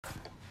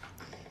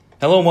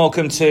Hello and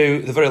welcome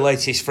to the very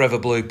latest Forever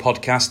Blue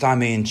podcast.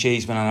 I'm Ian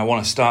Cheeseman and I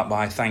want to start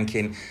by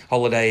thanking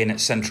Holiday Inn at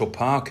Central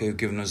Park who've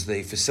given us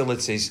the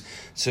facilities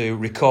to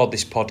record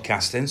this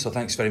podcast in, so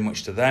thanks very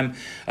much to them.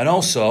 And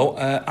also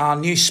our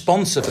new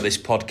sponsor for this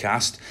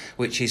podcast,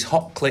 which is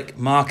HotClick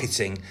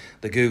Marketing,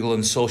 the Google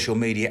and social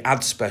media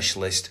ad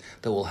specialist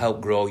that will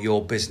help grow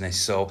your business.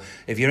 So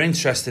if you're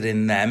interested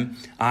in them,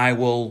 I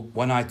will,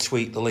 when I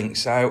tweet the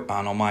links out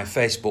and on my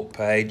Facebook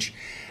page,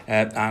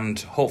 and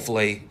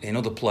hopefully in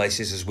other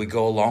places as we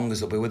go along,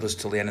 as they'll be with us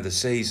till the end of the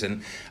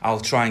season,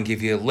 I'll try and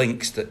give you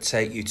links that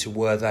take you to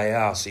where they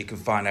are so you can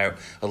find out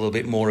a little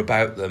bit more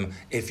about them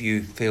if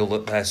you feel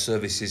that their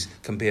services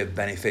can be of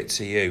benefit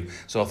to you.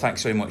 So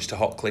thanks very much to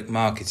HotClick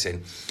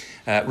Marketing.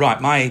 Right,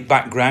 my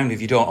background,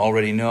 if you don't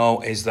already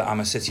know, is that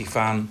I'm a City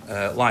fan,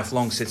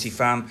 lifelong City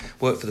fan,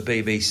 worked for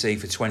the BBC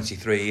for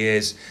 23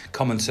 years,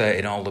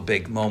 commentated all the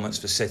big moments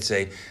for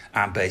City,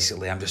 and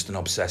basically I'm just an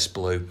obsessed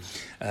Blue.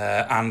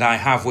 And I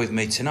have with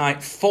me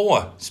tonight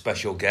 4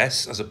 special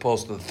guests, as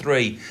opposed to the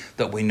 3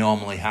 that we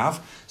normally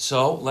have.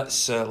 So let's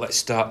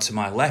start to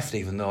my left,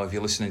 even though if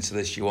you're listening to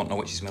this you won't know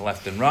which is my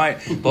left and right.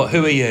 But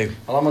who are you?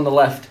 Well, I'm on the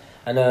left,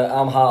 and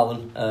I'm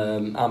Harlan.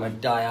 I'm a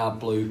die-hard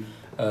Blue.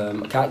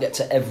 I can't get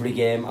to every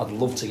game. I'd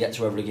love to get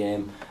to every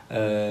game.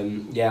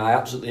 I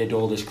absolutely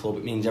adore this club.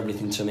 It means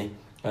everything to me.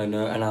 And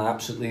I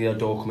absolutely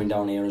adore coming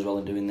down here as well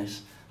and doing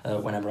this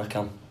whenever I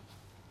can.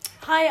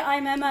 Hi,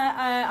 I'm Emma.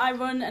 I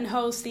run and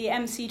host the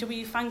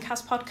MCW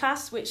Fancast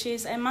podcast, which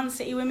is a Man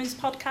City women's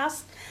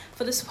podcast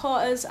for the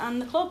supporters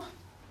and the club.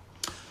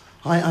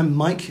 Hi, I'm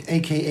Mike,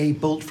 aka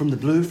Bolt from the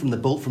Blue, from the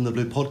Bolt from the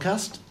Blue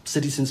podcast.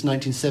 City since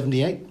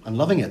 1978. I'm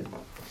loving it.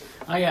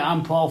 Hi,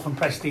 I'm Paul from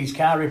Prestige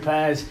Car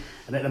Repairs,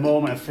 and at the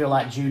moment I feel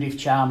like Judith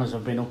Chalmers.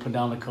 I've been up and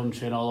down the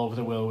country and all over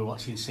the world. We're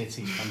watching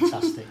City. It's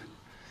fantastic.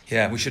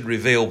 Yeah, we should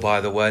reveal,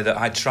 by the way, that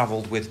I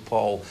travelled with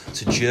Paul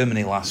to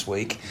Germany last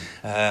week,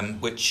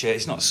 which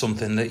is not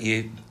something that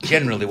you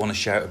generally want to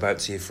shout about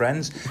to your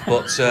friends.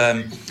 But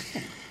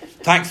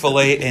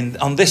thankfully,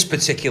 on this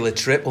particular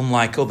trip,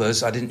 unlike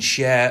others, I didn't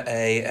share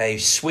a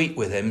suite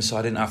with him, so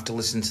I didn't have to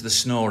listen to the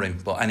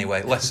snoring. But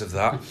anyway, less of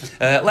that.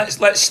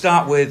 Let's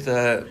start with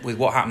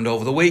what happened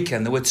over the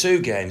weekend. There were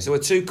 2 games. There were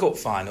 2 cup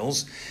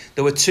finals.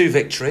 There were 2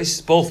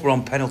 victories. Both were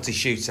on penalty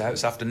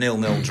shootouts after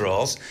 0-0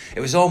 draws. It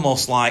was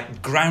almost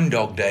like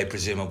Groundhog Day,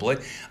 presumably.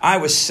 I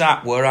was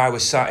sat where I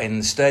was sat in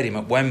the stadium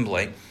at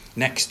Wembley,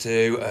 next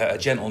to a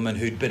gentleman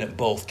who'd been at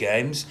both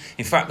games.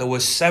 In fact, there were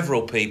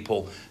several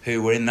people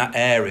who were in that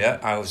area.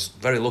 I was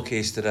very lucky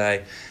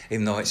yesterday,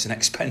 even though it's an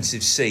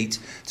expensive seat,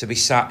 to be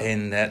sat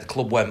in the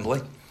Club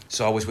Wembley.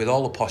 So I was with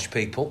all the posh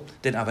people,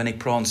 didn't have any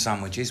prawn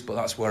sandwiches, but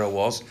that's where I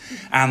was.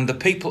 And the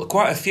people,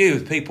 quite a few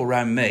people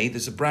around me,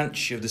 there's a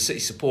branch of the City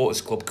Supporters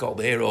Club called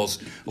the Heroes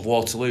of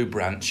Waterloo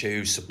branch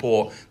who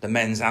support the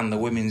men's and the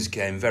women's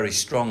game very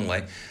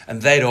strongly,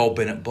 and they'd all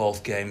been at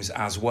both games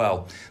as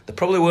well. There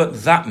probably weren't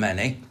that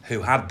many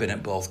who had been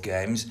at both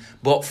games,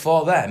 but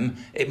for them,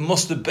 it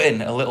must have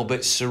been a little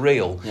bit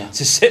surreal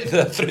to sit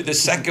there through the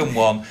second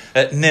one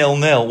at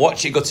 0-0,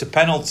 watch it go to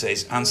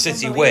penalties and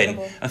City win,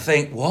 and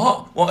think,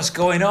 what's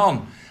going on?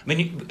 I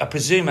mean, I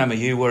presume, Emma,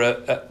 you were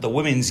at the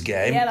women's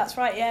game. Yeah, that's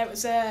right. Yeah, it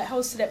was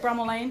hosted at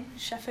Bramall Lane,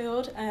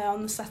 Sheffield,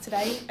 on the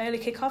Saturday. Early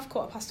kick-off,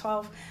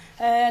 12:15.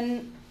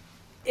 And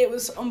it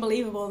was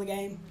unbelievable, the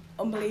game.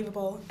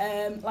 Unbelievable.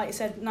 Like you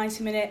said,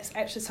 90 minutes,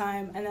 extra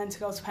time, and then to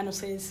go to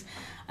penalties.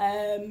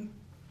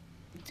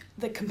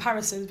 The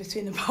comparisons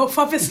between them both,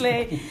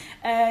 obviously,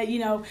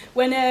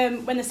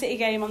 when the City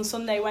game on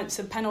Sunday went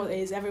to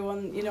penalties,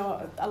 everyone,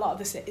 a lot of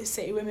the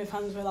City women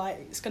fans were like,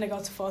 it's going to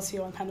go to 40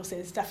 on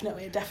penalties,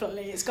 definitely,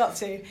 it's got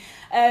to.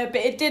 But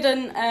it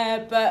didn't,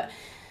 but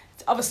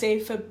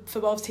obviously for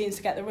both teams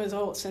to get the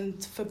results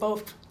and for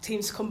both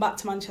teams to come back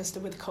to Manchester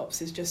with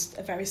cups is just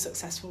a very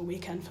successful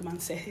weekend for Man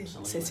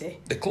City.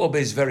 The club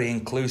is very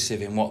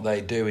inclusive in what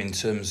they do in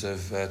terms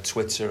of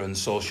Twitter and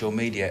social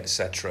media,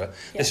 etc.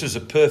 Yeah. This was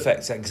a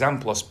perfect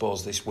example, I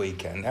suppose, this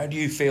weekend. How do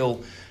you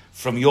feel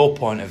from your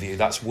point of view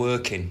that's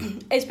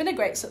working? It's been a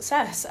great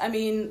success. I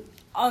mean,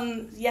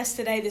 on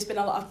yesterday there's been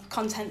a lot of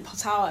content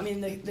put out. I mean,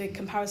 the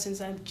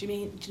comparisons of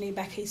Janine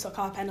Becky took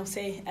our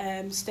penalty,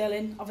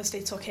 Sterling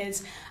obviously took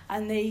his,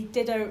 and they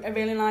did a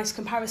really nice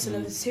comparison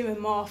of the two and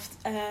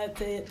morphed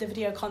the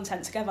video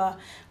content together,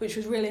 which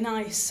was really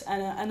nice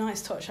and a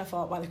nice touch, I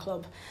thought, by the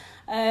club.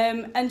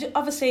 And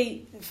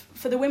obviously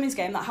for the women's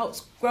game that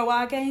helps grow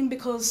our game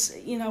because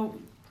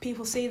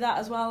people see that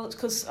as well,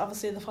 because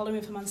obviously the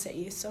following for Man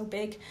City is so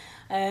big.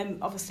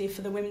 Obviously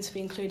for the women to be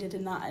included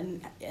in that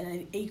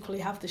and equally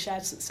have the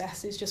shared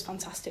success is just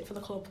fantastic for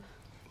the club.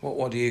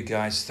 What do you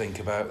guys think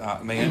about that?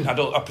 I mean,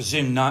 I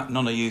presume none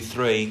of you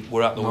 3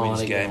 were at the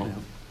women's game.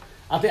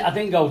 I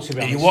didn't go, to be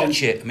honest. Did you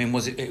watch it? I mean,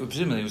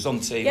 presumably it was on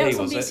TV, yeah, it was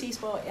on BT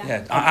Sport,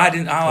 yeah. I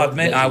didn't. I'll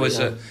admit I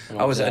was at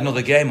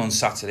another game on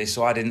Saturday,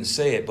 so I didn't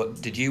see it.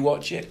 But did you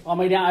watch it? I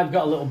mean, I've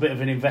got a little bit of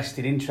an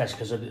invested interest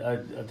because I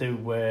do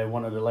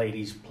one of the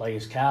ladies'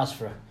 players' cars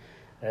for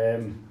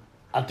her.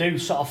 I do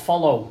sort of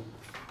follow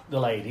the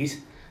ladies.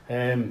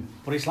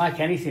 But it's like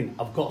anything.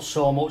 I've got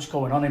so much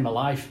going on in my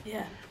life.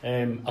 Yeah.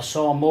 I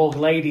saw more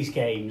ladies'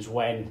 games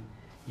when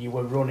you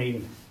were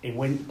running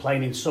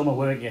playing in summer,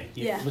 weren't you?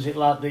 Yeah. Was it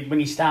like when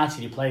you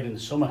started? You played in the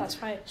summer.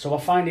 That's right. So I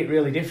find it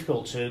really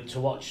difficult to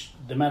watch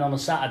the men on a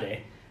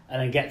Saturday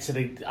and then get to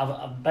the.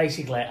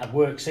 Basically, I'd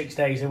work 6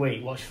 days a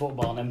week, watch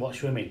football, and then watch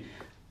swimming.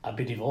 I'd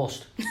be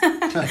divorced.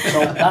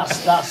 So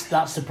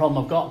that's the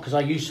problem I've got, because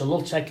I used to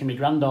love taking my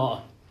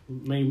granddaughter.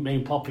 Me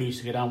and Poppy used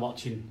to go down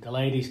watching the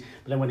ladies,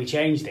 but then when he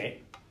changed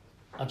it,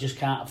 I just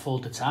can't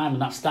afford the time,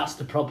 and that's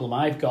the problem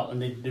I've got.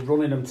 And they're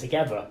running them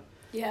together.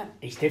 Yeah.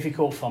 It's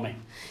difficult for me.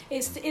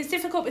 It's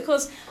difficult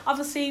because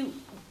obviously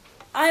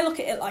I look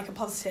at it like a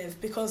positive,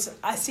 because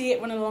I see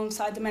it running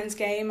alongside the men's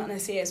game, and I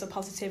see it as a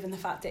positive in the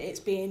fact that it's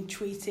being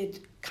treated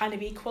kind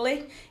of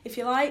equally, if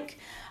you like.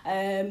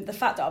 The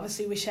fact that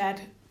obviously we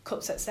shared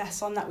cup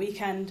success on that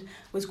weekend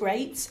was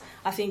great.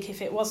 I think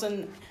if it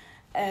wasn't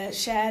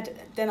shared,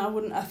 then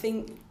I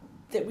think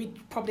that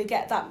we'd probably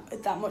get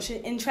that much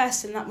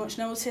interest and that much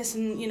notice,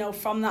 and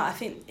from that I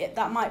think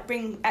that might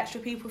bring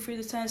extra people through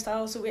the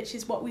turnstiles, which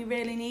is what we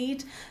really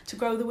need to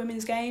grow the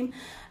women's game,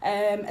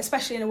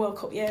 especially in a World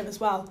Cup year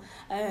as well.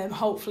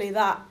 Hopefully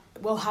that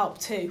will help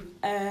too.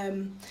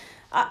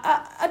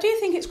 I do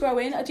think it's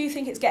growing, I do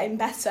think it's getting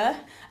better,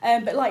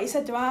 but like you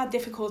said, there are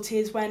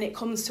difficulties when it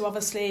comes to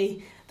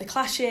obviously the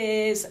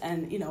clashes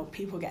and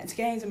people getting to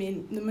games. I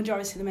mean, the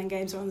majority of the men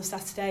games are on the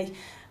Saturday,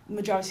 the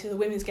majority of the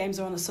women's games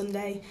are on a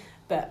Sunday,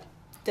 but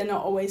they're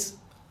not always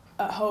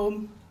at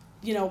home.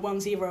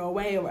 One's either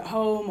away or at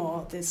home,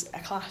 or there's a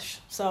clash.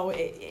 So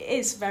it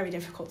is very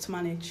difficult to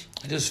manage.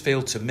 It does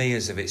feel to me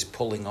as if it's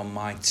pulling on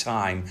my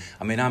time.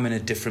 I mean, I'm in a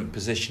different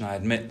position, I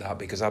admit that,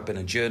 because I've been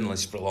a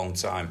journalist for a long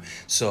time.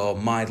 So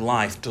my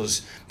life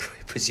does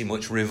pretty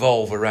much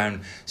revolve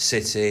around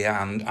City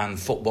and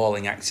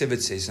footballing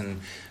activities.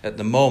 And at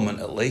the moment,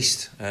 at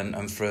least,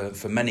 and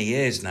for many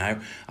years now,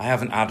 I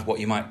haven't had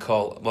what you might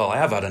call... Well, I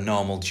have had a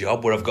normal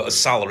job where I've got a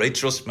salary,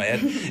 trust me.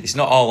 It's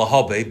not all a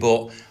hobby,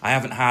 but I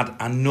haven't had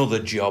another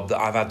job that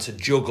I've had to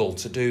juggle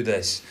to do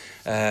this.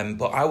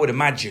 But I would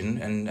imagine,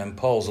 and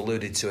Paul's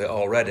alluded to it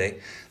already,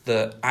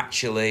 that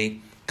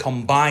actually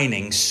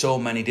combining so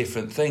many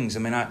different things. I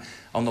mean,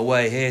 on the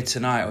way here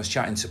tonight, I was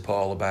chatting to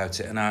Paul about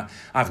it, and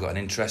I've got an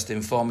interest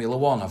in Formula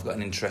One, I've got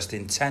an interest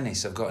in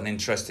tennis, I've got an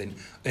interest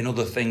in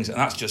other things, and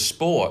that's just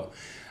sport.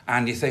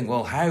 And you think,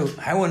 well,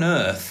 how on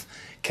earth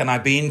can I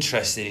be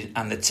interested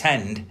and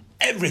attend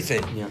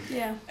everything?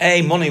 Yeah.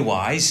 A,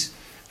 money-wise,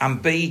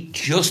 and B,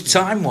 just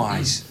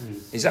time-wise.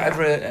 Is that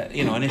ever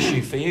an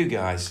issue for you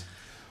guys?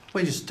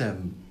 Well, just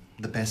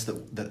the best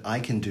that I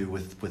can do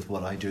with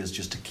what I do is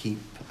just to keep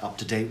up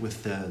to date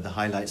with the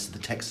highlights, the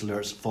text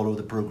alerts, follow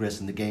the progress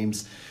in the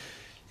games.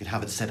 You can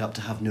have it set up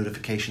to have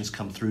notifications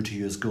come through to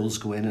you as goals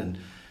go in,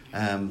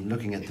 and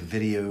looking at the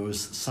videos,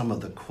 some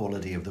of the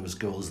quality of those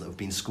goals that have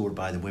been scored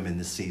by the women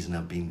this season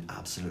have been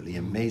absolutely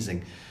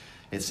amazing.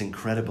 It's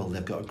incredible.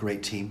 They've got a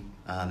great team,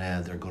 and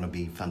they're going to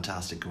be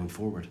fantastic going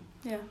forward.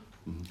 Yeah.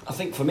 I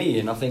think for me,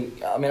 and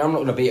I'm not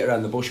going to beat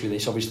around the bush with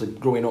this. Obviously,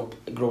 growing up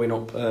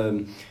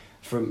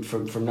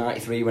from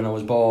 93 when I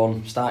was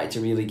born, started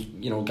to really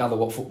gather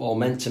what football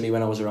meant to me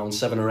when I was around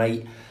 7 or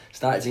 8.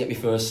 Started to get my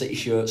first City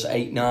shirts at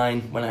 8,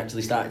 9 when I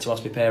actually started to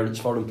ask my parents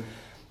for them.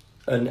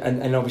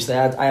 And obviously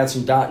I had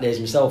some dark days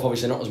myself.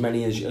 Obviously not as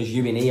many as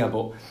you in here,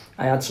 but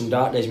I had some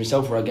dark days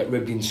myself where I get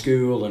ribbed in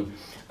school.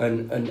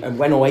 And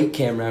when 08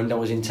 came round, I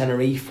was in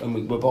Tenerife, and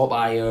we were bought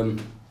by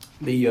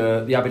the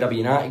Abu Dhabi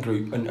United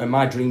group, and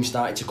my dreams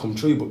started to come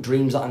true, but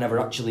dreams that I never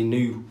actually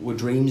knew were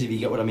dreams, if you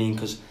get what I mean,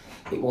 because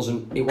it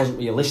wasn't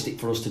realistic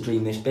for us to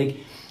dream this big.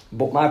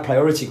 But my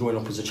priority growing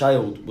up as a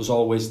child was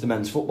always the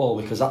men's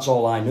football, because that's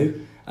all I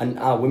knew, and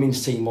our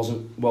women's team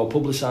wasn't well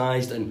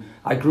publicised. And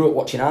I grew up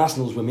watching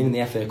Arsenal's women in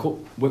the FA Cup,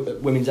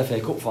 women's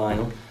FA Cup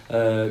final.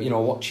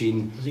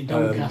 Watching. Was it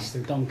Doncaster?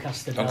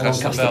 Doncaster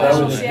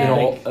Bells.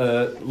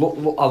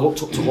 I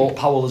looked up to Walt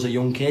Powell as a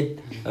young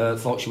kid.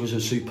 Thought she was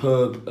a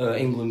superb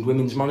England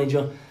women's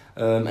manager,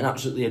 and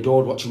absolutely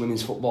adored watching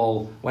women's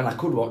football when I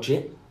could watch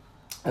it.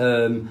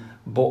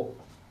 But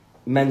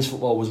men's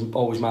football was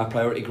always my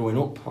priority growing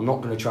up. I'm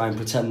not going to try and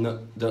pretend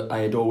that I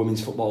adore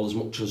women's football as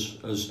much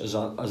as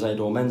I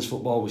adore men's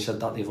football. We said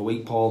that the other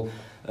week, Paul.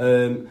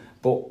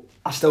 But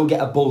I still get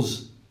a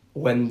buzz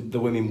when the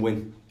women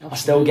win. I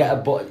still get a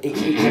buzz.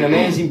 It's an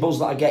amazing buzz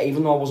that I get,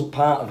 even though I wasn't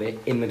part of it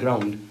in the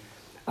ground.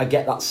 I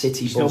get that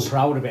City You're buzz. Still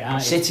proud of it,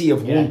 aren't you? City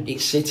have won.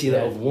 It's City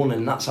that have won,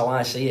 and that's how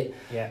I see it.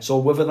 Yeah. So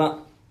whether that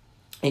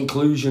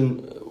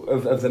inclusion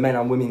of the men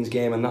and women's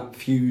game and that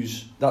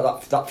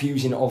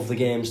fusing of the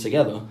games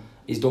together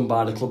is done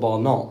by the club or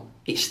not,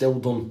 it's still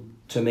done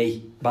to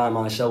me by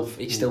myself.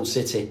 It's still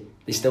City.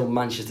 There's still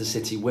Manchester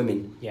City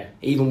women. Yeah.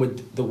 Even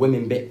with the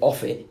women bit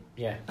off it,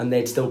 yeah, and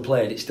they'd still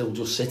played, it's still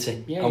just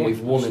City. Yeah, and we've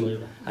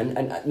won.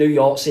 And New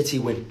York City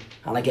win,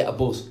 and I get a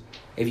buzz.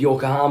 If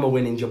Yokohama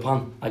win in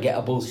Japan, I get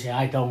a buzz. See,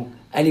 I don't.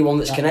 Anyone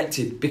that's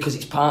connected, because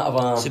it's part of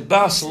our... So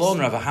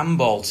Barcelona have a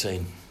handball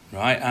team.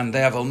 right? And they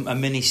have a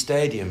mini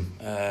stadium,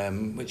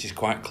 which is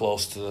quite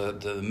close to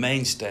the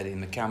main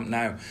stadium, the Camp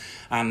Nou.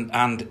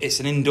 And it's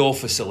an indoor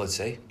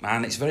facility,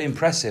 and it's very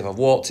impressive. I've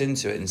walked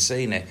into it and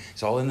seen it.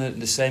 It's all in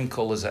the same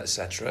colours,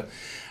 etc.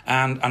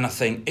 And I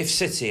think if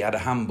City had a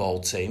handball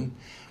team,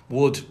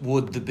 would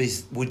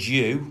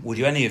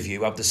you any of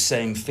you have the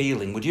same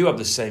feeling? Would you have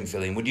the same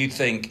feeling? Would you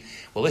think,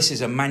 well, this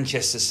is a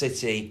Manchester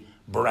City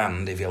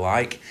brand, if you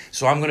like,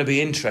 so I'm going to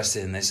be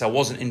interested in this. I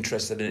wasn't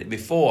interested in it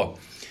before.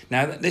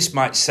 Now, this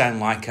might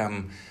sound like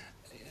I'm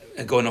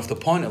going off the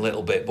point a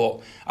little bit, but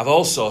I've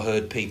also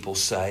heard people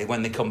say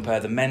when they compare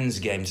the men's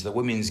game to the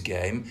women's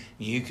game,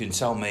 you can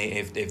tell me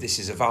if this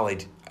is a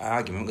valid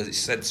argument, because it's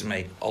said to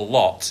me a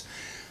lot.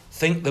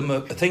 Think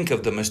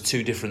of them as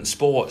two different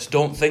sports.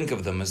 Don't think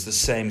of them as the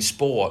same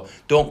sport.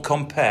 Don't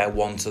compare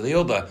one to the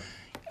other.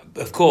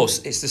 Of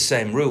course, it's the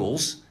same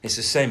rules, it's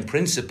the same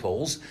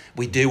principles.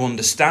 We do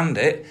understand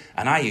it,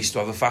 and I used to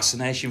have a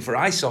fascination for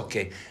ice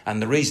hockey.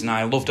 And the reason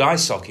I loved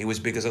ice hockey was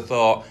because I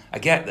thought, I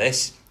get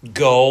this,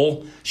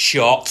 goal,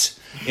 shot,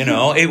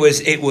 it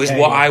was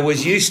what I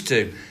was used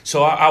to.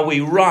 So are we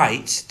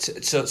right?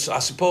 So I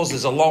suppose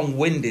there's a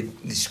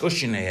long-winded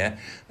discussion here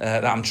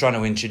that I'm trying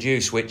to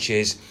introduce, which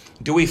is,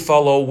 do we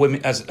follow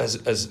women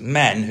as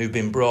men who've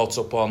been brought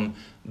up on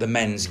the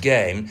men's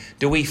game?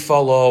 Do we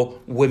follow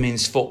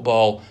women's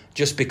football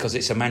just because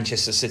it's a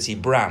Manchester City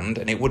brand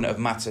and it wouldn't have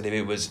mattered if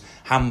it was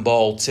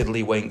handball,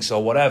 tiddlywinks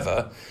or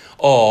whatever?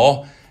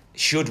 Or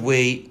should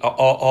we,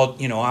 or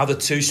are the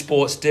two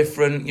sports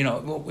different?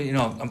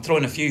 I'm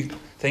throwing a few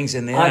things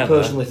in the air. I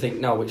personally think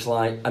now it's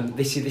like, and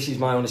this is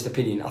my honest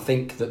opinion, I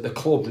think that the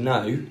club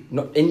now,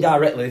 not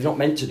indirectly, they've not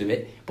meant to do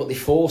it, but they're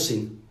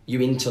forcing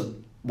you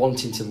into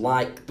wanting to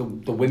like the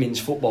women's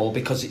football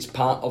because it's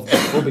part of the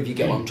club, if you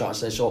get what I'm trying to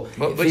say. So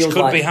which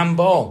could be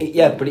handball.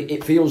 But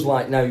it feels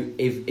like now,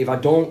 if I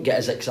don't get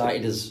as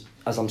excited as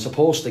I'm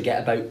supposed to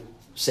get about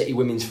City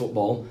women's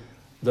football,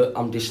 that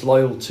I'm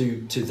disloyal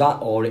to that,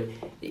 or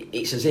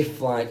it's as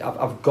if like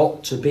I've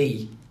got to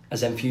be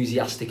as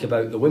enthusiastic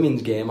about the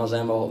women's game as I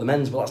am about the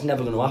men's, but that's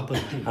never going to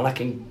happen. And I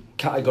can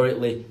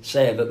categorically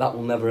say that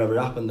will never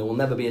ever happen. They will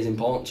never be as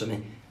important to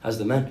me as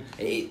the men.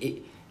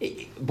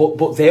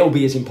 But they'll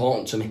be as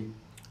important to me. Do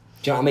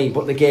you know what I mean?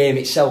 But the game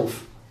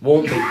itself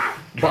won't be.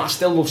 But I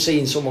still love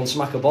seeing someone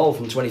smack a ball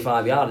from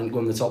 25 yards and go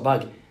in the top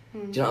bag. Do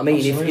you know what I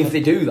mean? If they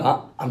do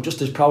that, I'm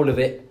just as proud of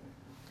it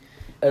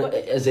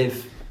as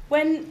if...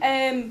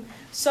 When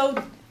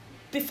so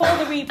before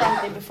the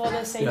rebranding, before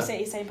the Same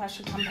City, Same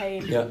Passion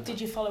campaign, did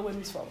you follow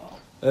women's football?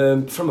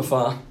 From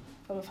afar.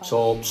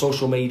 So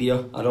social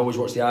media, I'd always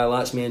watch the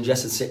highlights. Me and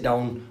Jess would sit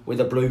down with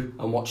a brew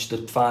and watch the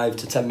 5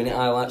 to 10 minute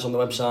highlights on the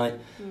website.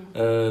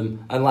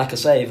 And like I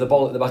say, if the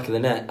ball at the back of the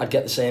net, I'd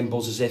get the same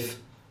buzz as if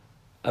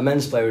a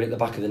men's player hit at the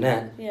back of the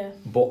net. Yeah.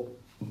 But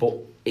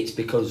it's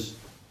because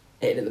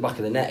it hit at the back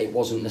of the net. It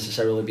wasn't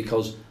necessarily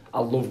because I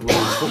loved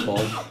women's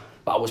football,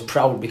 but I was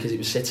proud because it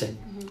was City.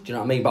 Do you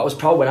know what I mean? But I was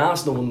proud when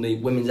Arsenal won the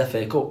Women's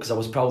FA Cup because I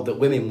was proud that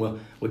women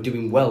were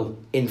doing well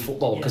in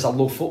football because I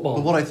love football.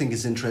 But what I think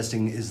is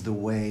interesting is the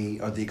way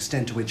or the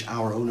extent to which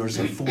our owners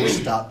have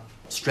forced that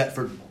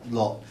Stretford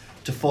lot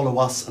to follow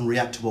us and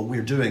react to what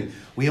we're doing.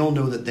 We all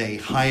know that they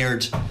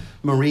hired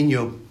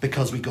Mourinho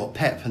because we got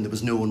Pep and there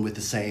was no one with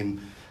the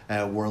same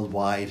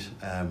worldwide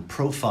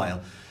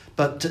profile.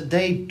 But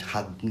they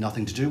had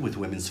nothing to do with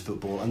women's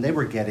football, and they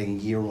were getting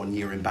year on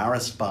year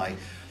embarrassed by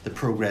the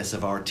progress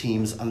of our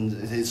teams, and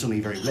it's only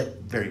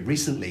very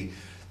recently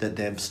that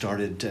they've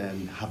started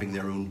having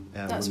their own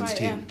women's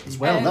team as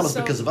well. And that was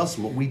because of us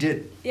and what we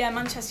did. Yeah,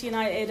 Manchester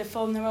United have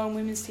formed their own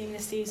women's team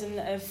this season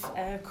that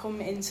have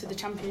come into the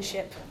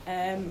Championship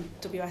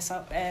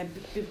WSL.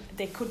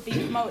 They could be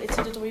promoted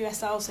to the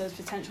WSL, so there's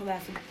potential there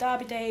for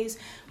derby days,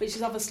 which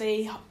is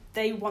obviously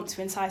they want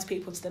to entice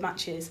people to the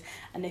matches,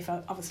 and they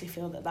obviously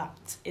feel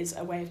that is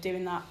a way of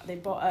doing that. They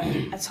bought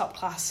a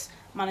top-class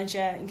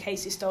manager in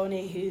Casey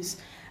Stoney, who's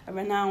a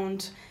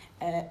renowned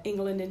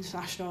England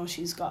international.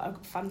 She's got a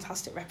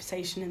fantastic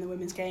reputation in the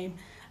women's game,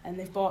 and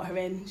they've brought her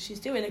in. She's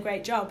doing a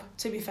great job,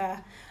 to be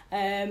fair,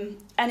 and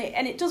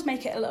it does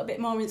make it a little bit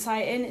more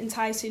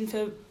enticing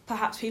for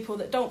perhaps people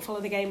that don't follow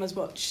the game as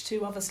much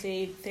to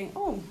obviously think,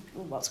 oh,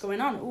 well, what's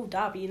going on? Oh,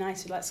 Derby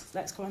United,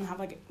 let's go and have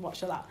a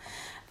watch of that.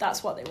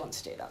 That's what they want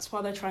to do. That's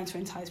why they're trying to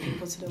entice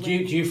people to the Do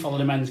you follow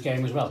the men's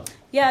game as well?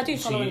 Yeah, I do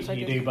follow it.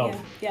 You do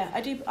both? Yeah,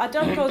 I do. I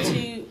don't go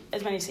to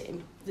as many City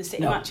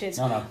matches,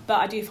 but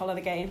I do follow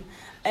the game.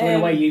 So in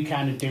a way, you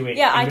kind of do it.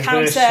 Yeah, I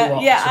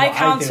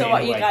counter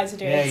what you guys are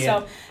doing.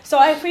 Yeah. So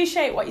I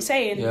appreciate what you're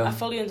saying. Yeah. I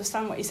fully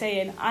understand what you're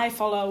saying. I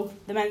follow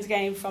the men's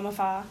game from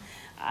afar.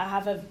 I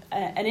have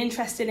an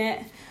interest in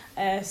it.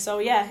 So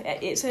yeah,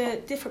 it's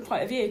a different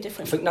point of view. I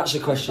think that's a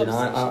question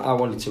I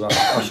wanted to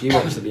ask you,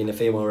 obviously being a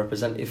female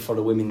representative for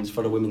the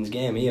women's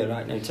game here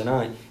right now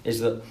tonight, is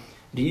that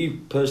do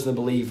you personally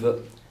believe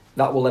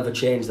that will ever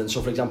change then?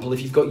 So for example,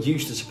 if you've got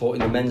used to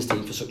supporting the men's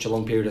team for such a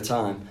long period of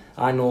time,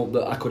 I know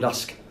that I could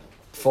ask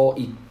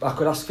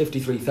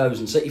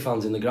 53,000 City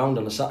fans in the ground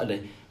on a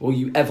Saturday, will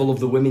you ever love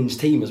the women's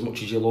team as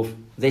much as you love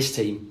this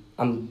team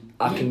and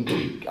I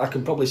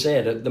can probably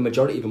say that the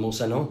majority of them will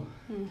say no.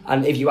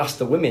 And if you ask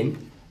the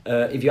women,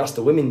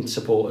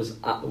 supporters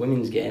at the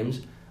women's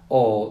games,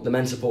 or the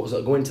men's supporters that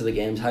are going to the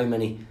games, how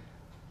many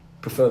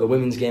prefer the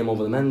women's game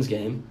over the men's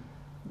game,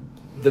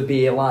 there'd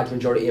be a large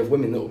majority of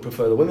women that would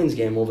prefer the women's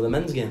game over the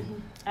men's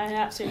game. I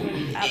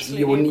absolutely.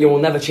 You will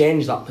never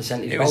change that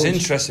percentage. It was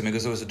interesting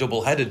because there was a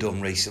double header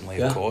done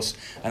recently, of course,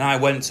 and I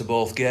went to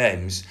both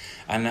games,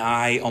 and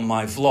I, on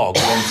my vlog,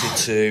 wanted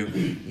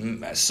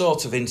to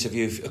sort of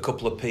interview a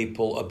couple of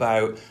people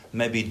about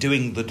maybe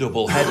doing the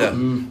double header,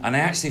 and I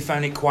actually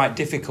found it quite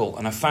difficult,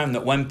 and I found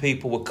that when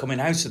people were coming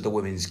out of the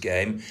women's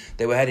game,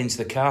 they were heading to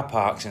the car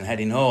parks and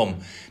heading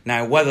home.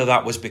 Now, whether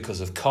that was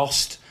because of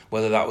cost,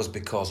 whether that was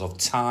because of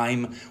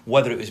time,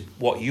 whether it was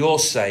what you're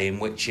saying,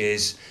 which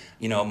is,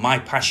 you know, my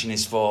passion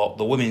is for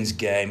the women's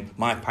game,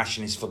 my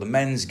passion is for the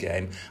men's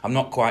game, I'm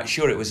not quite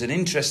sure. It was an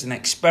interesting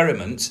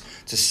experiment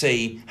to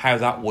see how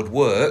that would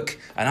work,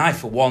 and I,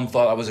 for one,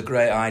 thought that was a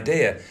great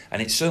idea,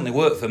 and it certainly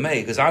worked for me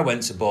because I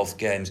went to both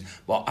games.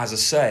 But as I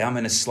say, I'm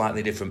in a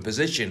slightly different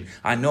position.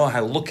 I know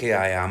how lucky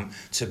I am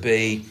to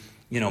be,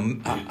 you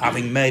know,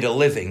 having made a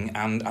living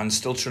and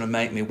still trying to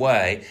make my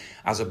way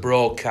as a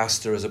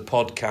broadcaster, as a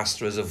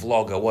podcaster, as a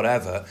vlogger,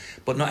 whatever.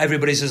 But not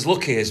everybody's as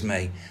lucky as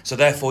me. So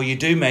therefore, you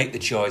do make the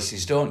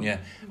choices, don't you?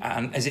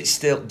 And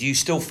do you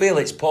still feel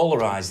it's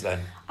polarised then?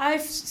 I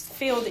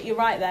feel that you're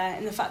right there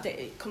in the fact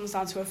that it comes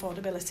down to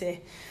affordability.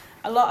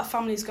 A lot of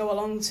families go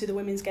along to the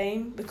women's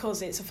game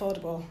because it's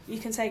affordable. You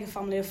can take a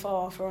family of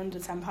 4 for under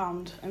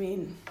 £10. I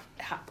mean,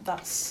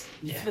 that's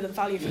for the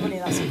value for money.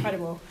 That's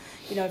incredible.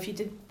 You know, if you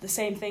did the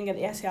same thing at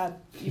the Etihad,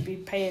 you'd be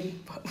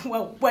paying,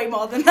 well, way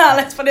more than that,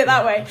 let's put it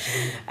that way.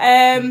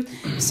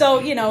 So,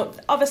 you know,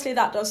 obviously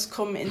that does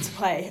come into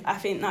play. I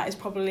think that is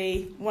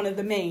probably one of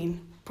the main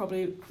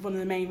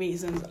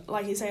reasons.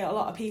 Like you say, a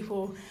lot of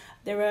people,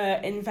 they're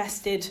an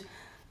invested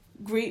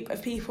group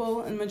of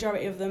people, and the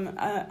majority of them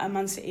are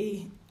Man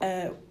City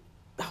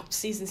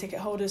season ticket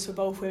holders for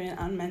both women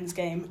and men's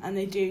game, and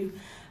they do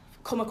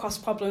come across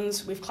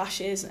problems with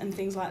clashes and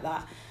things like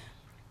that.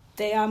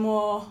 They are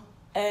more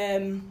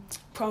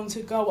prone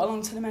to go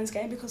along to the men's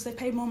game because they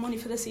paid more money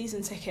for the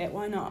season ticket.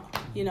 Why not?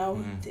 You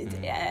know,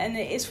 and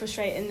it is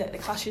frustrating that the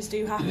clashes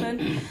do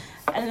happen,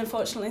 and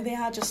unfortunately they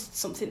are just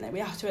something that we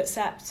have to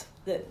accept,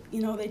 that,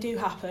 you know, they do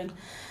happen.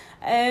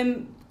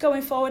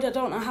 Going forward, I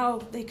don't know how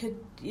they could,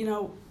 you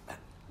know,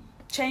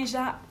 change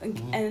that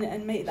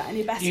and make that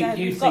any better.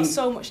 We've got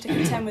so much to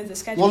contend with the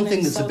schedule. One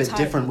thing that's a bit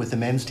different with the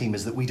men's team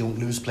is that we don't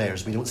lose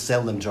players. We don't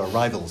sell them to our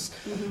rivals.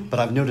 But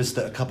I've noticed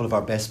that a couple of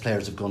our best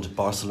players have gone to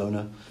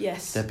Barcelona.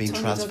 Yes. They've been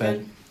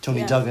transferred.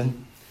 Tony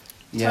Duggan.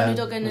 Yeah. Tony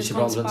Duggan has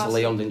gone to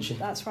Leon, didn't she?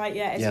 That's right,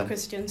 yeah. It's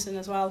Christiansen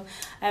as well.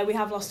 We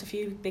have lost a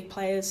few big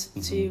players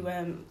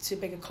to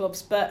bigger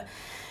clubs, but,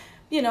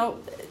 you know,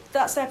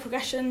 that's their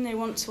progression. They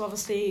want to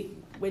obviously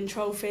win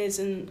trophies,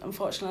 and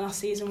unfortunately last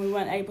season we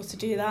weren't able to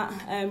do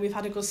that. We've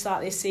had a good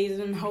start this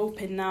season,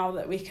 hoping now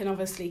that we can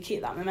obviously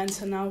keep that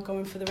momentum now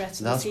going for the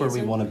rest of the season. That's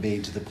where we want to be,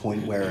 to the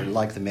point where,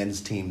 like the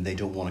men's team, they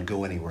don't want to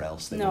go anywhere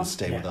else. They want to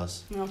stay with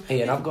us.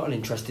 Hey, and I've got an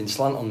interesting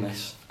slant on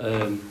this.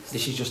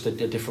 This is just a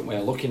different way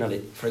of looking at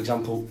it. For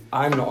example,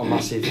 I'm not a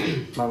massive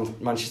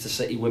Manchester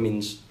City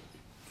women's,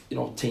 you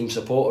know, team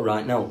supporter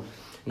right now.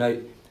 Now,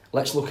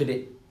 let's look at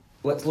it.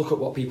 Let's look at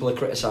what people are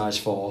criticised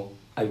for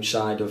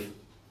outside of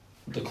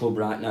the club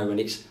right now, and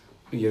it's,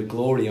 you're a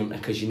glory hunter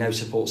because you now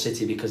support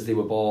City because they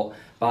were bought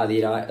by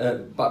the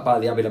Abu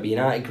Dhabi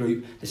United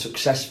group. They're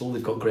successful,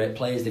 they've got great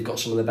players, they've got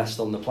some of the best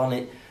on the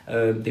planet,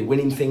 they're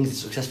winning things, they're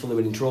successful, they're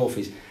winning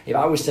trophies. If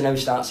I was to now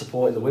start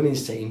supporting the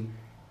women's team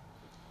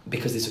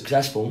because they're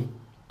successful,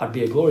 I'd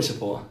be a glory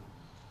supporter.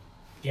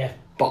 Yeah.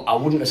 But I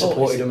wouldn't have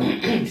supported them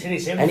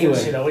it's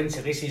anyway. You know, isn't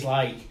it? This is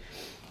like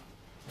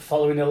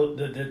following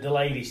the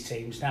ladies'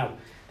 teams now.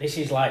 This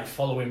is like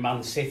following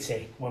Man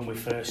City when we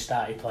first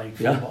started playing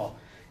football,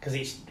 because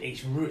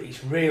it's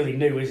really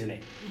new, isn't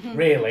it?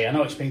 Really, I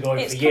know it's been going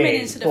for years. It's coming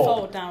into the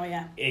fold now,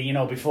 yeah. You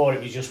know, before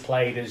it was just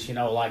played as, you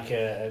know, like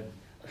a,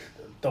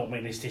 don't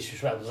mean this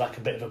disrespect, it was like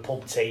a bit of a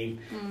pub team.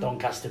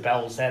 Doncaster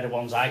Bells, they're the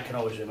ones I can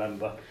always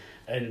remember,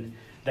 and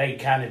they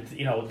kind of,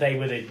 you know, they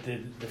were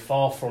the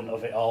forefront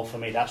of it all for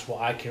me. That's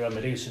what I can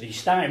remember doing. So they're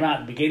starting right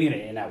at the beginning of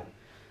it now.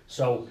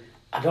 So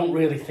I don't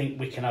really think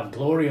we can have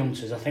glory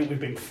hunters. I think we've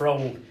been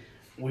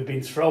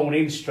thrown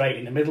in straight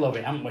in the middle of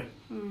it, haven't we?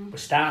 We're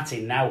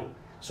starting now.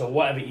 So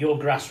whatever, your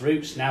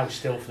grassroots now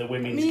still for the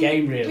women's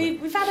game, really.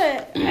 We've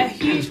had a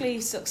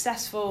hugely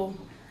successful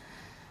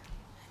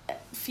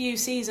few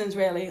seasons,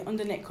 really,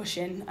 under Nick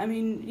Cushing. I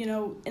mean, you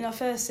know, in our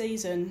first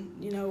season,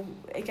 you know,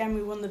 again,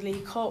 we won the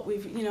League Cup.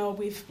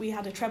 We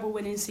had a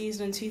treble-winning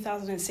season in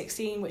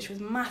 2016, which was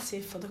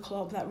massive for the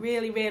club. That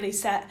really, really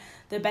set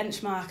the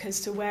benchmark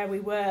as to where we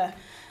were.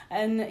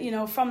 And, you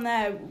know, from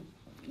there,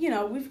 you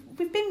know,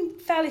 we've been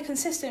fairly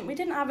consistent. We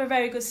didn't have a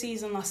very good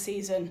season last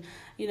season.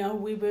 You know,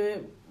 we were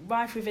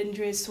rife with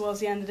injuries towards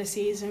the end of the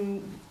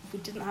season. We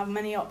didn't have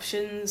many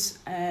options.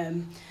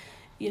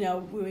 You know,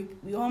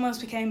 we almost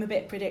became a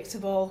bit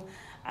predictable,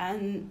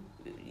 and,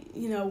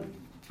 you know,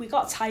 we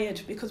got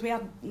tired because we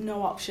had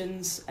no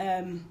options.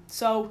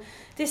 So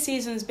this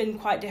season has been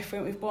quite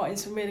different. We've brought in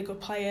some really good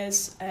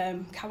players,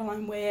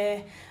 Caroline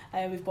Weir,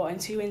 we've brought in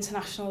 2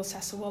 internationals,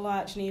 Tessa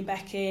Woolard, Janine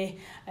Becky,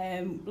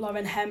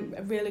 Lauren Hemp,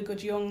 a really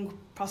good young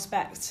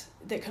prospect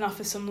that can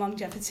offer some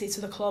longevity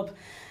to the club.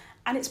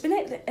 And it's been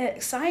an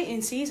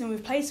exciting season.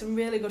 We've played some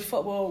really good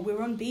football.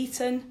 We're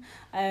unbeaten.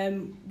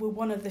 We're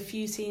one of the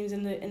few teams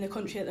in the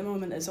country at the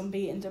moment that's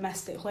unbeaten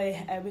domestically.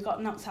 We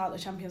got knocked out of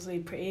the Champions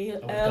League pretty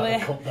early,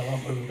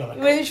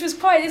 which was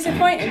quite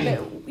disappointing.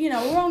 But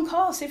we're on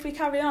course. If we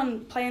carry on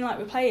playing like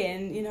we're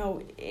playing,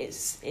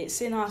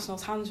 it's in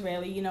Arsenal's hands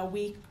really.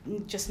 We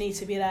just need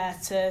to be there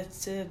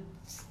to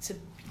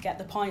get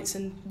the points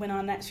and win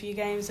our next few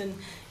games, and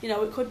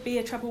it could be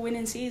a treble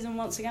winning season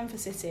once again for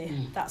City.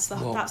 That's the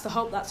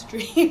hope, that's the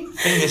dream.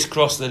 Fingers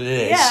crossed that it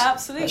is. Yeah,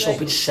 absolutely. Let's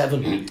hope it's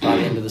 7 by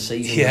the end of the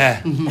season.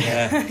 Yeah.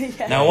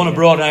 Now I want to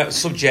broaden out the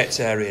subject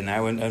area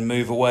now and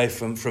move away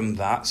from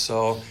that.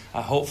 So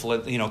I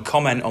hopefully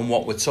comment on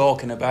what we're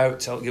talking about.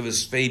 Give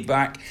us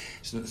feedback.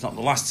 It's not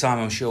the last time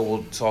I'm sure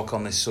we'll talk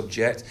on this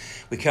subject.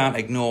 We can't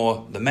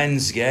ignore the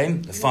men's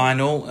game, the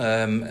final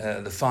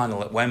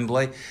at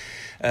Wembley.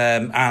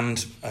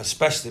 And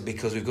especially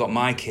because we've got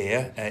Mike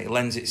here, it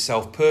lends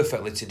itself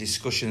perfectly to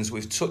discussions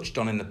we've touched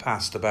on in the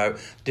past about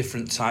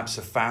different types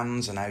of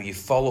fans and how you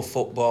follow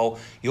football.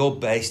 You're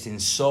based in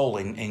Seoul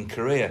in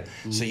Korea,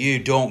 so you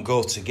don't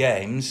go to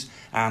games.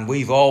 And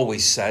we've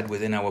always said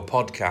within our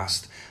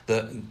podcast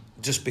that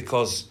just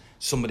because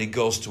somebody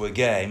goes to a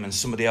game and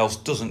somebody else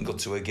doesn't go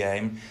to a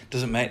game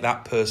doesn't make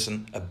that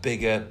person a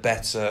bigger,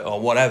 better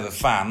or whatever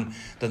fan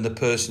than the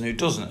person who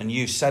doesn't. And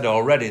you said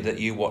already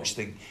that you watch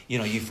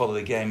you follow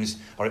the games,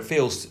 or it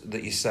feels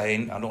that you're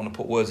saying, I don't want to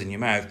put words in your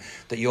mouth,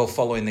 that you're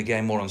following the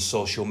game more on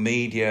social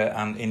media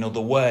and in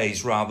other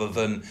ways rather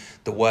than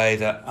the way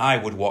that I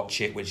would watch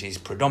it, which is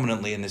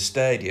predominantly in the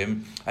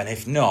stadium, and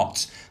if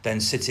not,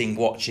 then sitting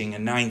watching a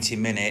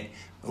 90-minute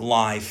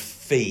live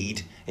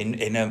feed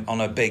on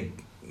a big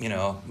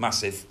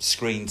massive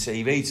screen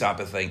TV type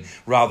of thing,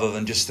 rather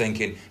than just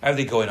thinking, how are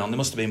they going on? They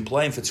must have been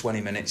playing for 20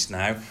 minutes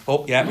now.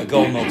 Oh, yeah, the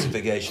goal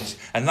notifications.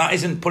 And that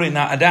isn't putting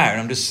that down.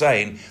 I'm just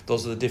saying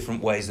those are the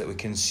different ways that we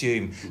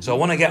consume. So I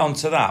want to get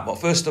onto that. But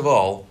first of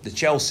all, the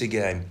Chelsea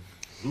game.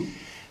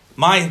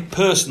 My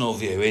personal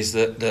view is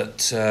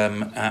that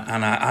and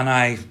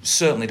I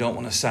certainly don't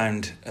want to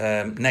sound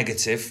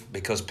negative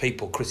because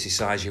people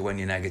criticise you when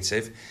you're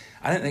negative.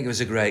 I don't think it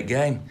was a great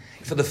game.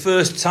 For the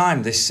first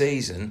time this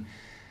season,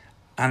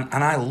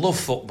 and I love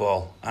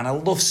football, and I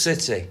love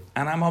City,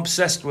 and I'm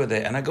obsessed with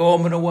it, and I go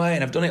home and away,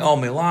 and I've done it all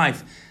my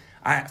life.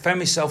 I found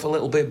myself a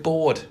little bit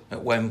bored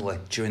at Wembley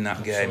during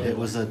that game. It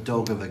was a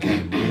dog of a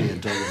game, really a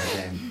dog of a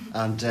game.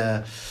 And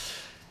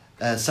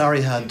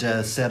Sarri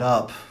had set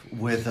up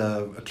with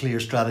a clear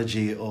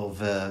strategy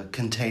of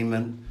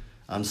containment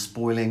and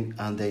spoiling,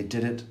 and they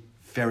did it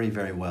very,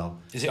 very well.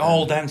 Is it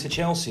all down to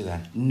Chelsea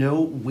then?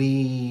 No,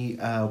 we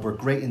were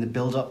great in the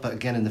build-up, but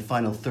again in the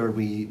final third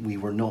we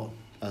were not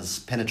as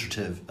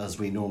penetrative as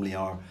we normally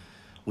are.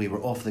 We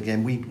were off the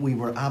game. We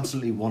were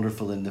absolutely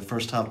wonderful in the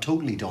first half,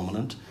 totally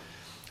dominant.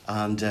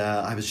 And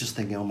I was just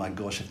thinking, oh my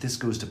gosh, if this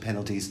goes to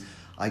penalties,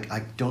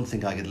 I don't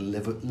think I could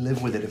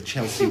live with it if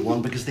Chelsea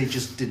won, because they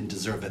just didn't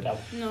deserve it.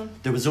 No.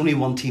 There was only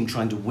one team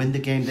trying to win the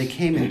game. They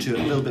came into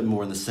it a little bit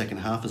more in the second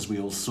half, as we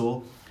all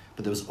saw,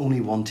 but there was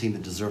only one team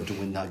that deserved to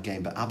win that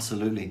game. But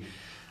absolutely,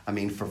 I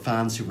mean, for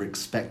fans who were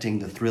expecting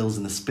the thrills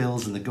and the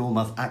spills and the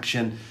goal-mouth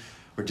action,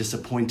 were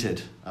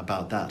disappointed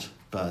about that.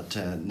 But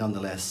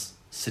nonetheless,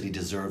 City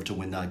deserved to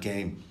win that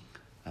game.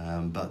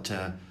 What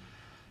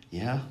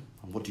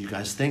do you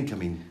guys think? I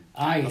mean,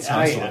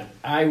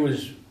 I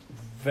was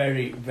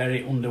very,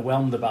 very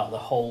underwhelmed about the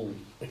whole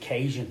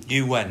occasion.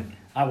 You went?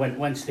 I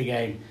went to the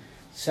game.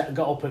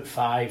 Got up at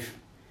 5.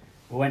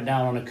 We went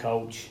down on a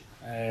coach.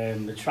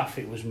 The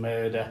traffic was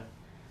murder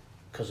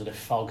because of the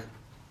fog.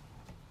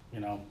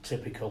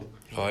 Typical.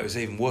 Oh, it was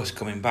even worse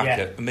coming back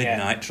at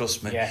midnight,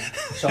 trust me. Yeah.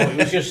 So it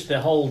was just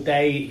the whole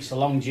day. It's a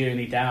long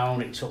journey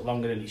down. It took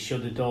longer than it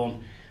should have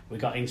done. We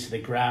got into the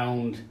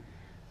ground,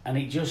 and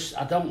it just,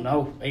 I don't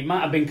know. It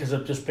might have been because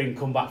I've just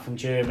come back from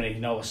Germany.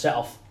 I set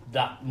off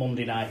that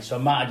Monday night, so I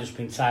might have just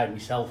been tired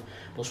myself.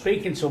 But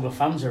speaking to other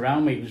fans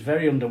around me, it was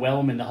very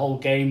underwhelming. The whole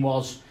game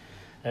was.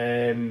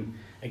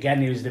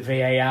 Again, it was the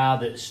VAR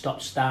that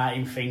stopped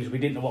starting things. We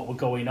didn't know what was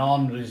going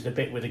on. There was the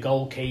bit with the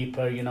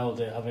goalkeeper,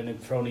 having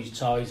thrown his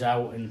toys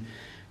out, and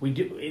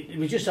it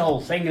was just a whole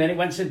thing. And then it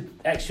went to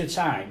extra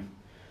time,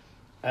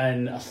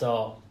 and I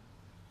thought,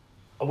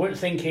 I weren't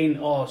thinking,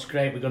 oh, it's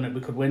great, we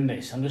could win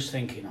this. I'm just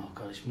thinking, oh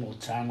God, it's more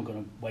time we're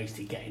going to waste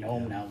it getting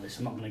home now.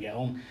 I'm not going to get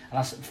home, and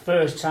that's the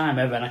first time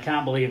ever. And I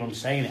can't believe I'm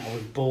saying it. I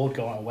was bored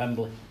going to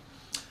Wembley.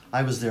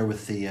 I was there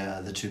with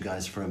the two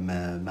guys from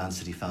Man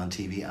City Fan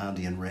TV,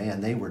 Andy and Ray,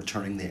 and they were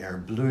turning the air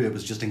blue. It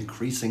was just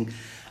increasing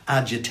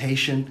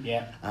agitation.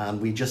 Yeah. And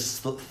we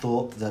just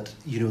thought that,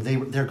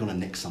 they're going to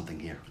nick something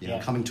here.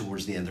 Coming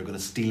towards the end, they're going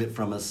to steal it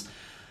from us.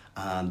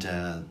 And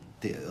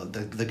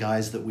the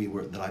guys that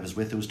I was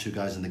with, those two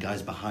guys, and the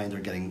guys behind,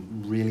 they're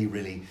getting really,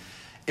 really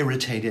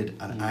irritated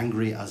and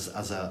angry as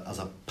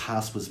a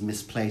pass was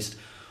misplaced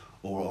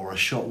or a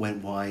shot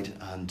went wide,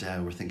 and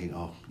we're thinking,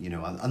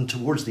 and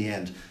towards the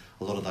end,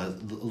 a lot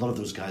of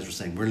those guys were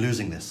saying, we're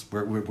losing this.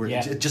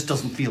 It just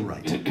doesn't feel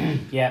right.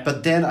 Yeah.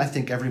 But then I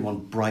think everyone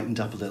brightened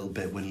up a little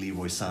bit when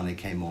Leroy Sané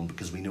came on,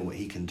 because we know what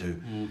he can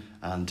do,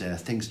 and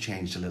things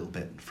changed a little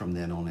bit from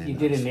then on in. He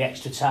did in the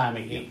extra time.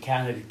 It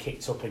kind of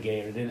kicked up a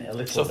gear, didn't it? A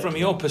little So bit. from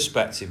your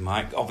perspective,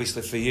 Mike,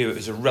 obviously for you it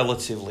was a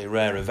relatively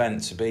rare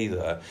event to be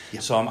there. Yeah.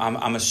 So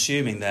I'm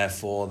assuming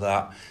therefore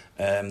that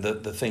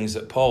the things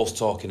that Paul's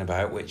talking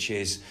about, which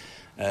is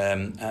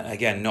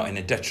again not in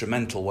a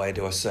detrimental way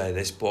do I say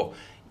this, but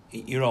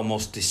you're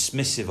almost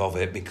dismissive of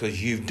it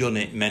because you've done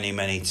it many,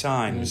 many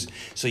times.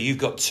 So you've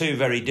got two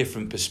very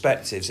different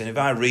perspectives. And if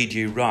I read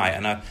you right,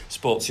 and I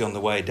spoke to you on the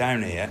way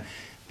down here,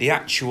 the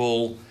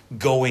actual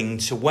going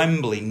to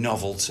Wembley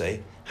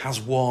novelty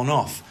has worn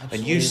off. Absolutely.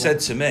 And you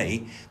said to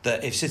me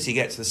that if City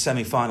get to the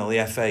semi-final of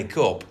the FA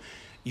Cup,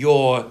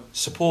 your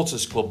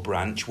supporters club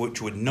branch,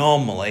 which would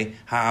normally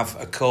have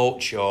a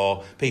coach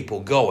or people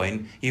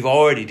going, you've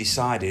already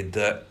decided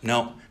that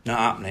no, not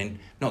happening,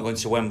 not going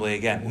to Wembley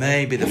again,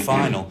 maybe the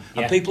final.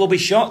 Yeah. And people will be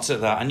shocked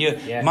at that.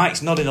 And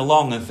Mike's nodding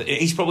along, and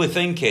he's probably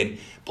thinking,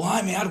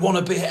 blimey, I'd want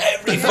to be at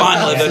every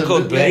final if there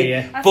could be.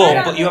 Yeah.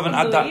 But you haven't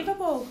had that.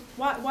 Unbelievable.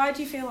 Why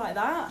do you feel like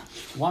that?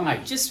 Why?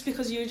 Just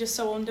because you were just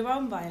so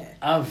underwhelmed by it?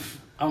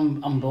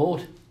 I'm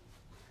bored.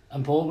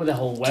 I'm bored with the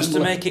whole Wembley. Just to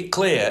make it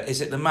clear,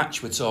 is it the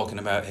match we're talking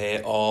about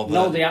here, or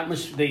the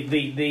atmosphere,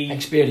 the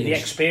Experience. the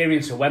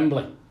experience of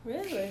Wembley.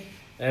 Really?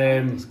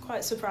 It's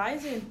quite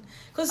surprising.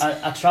 Because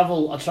I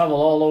travel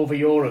all over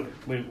Europe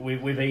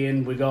with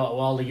Ian. We go to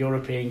all the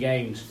European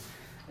games,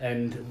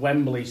 and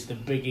Wembley's the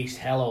biggest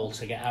hellhole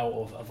to get out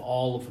of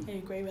all of them. I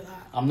agree with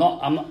that. I'm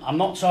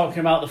not talking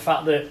about the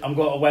fact that I'm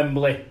going to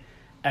Wembley,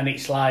 and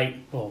it's like,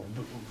 well,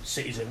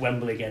 City's at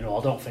Wembley again. Well,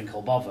 I don't think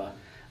I'll bother.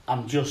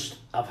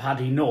 I've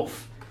had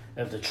enough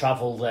of the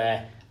travel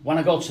there. When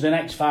I go to the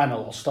next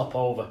final, I'll stop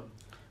over,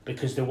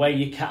 because the way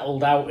you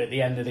cattled out at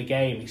the end of the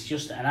game, it's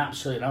just an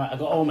absolute. I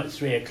got home at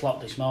 3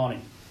 o'clock this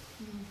morning,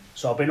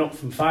 so I've been up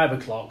from 5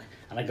 o'clock,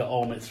 and I got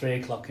home at 3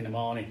 o'clock in the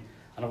morning,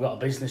 and I've got a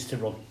business to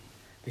run.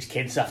 These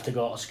kids have to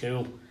go to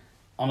school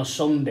on a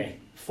Sunday.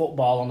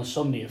 Football on a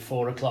Sunday at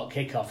 4 o'clock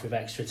kickoff with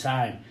extra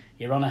time.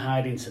 You're on a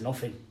hiding to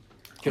nothing.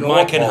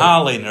 Mike and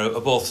Harleen are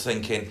both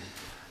thinking,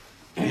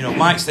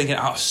 Mike's thinking,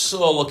 I'm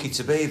so lucky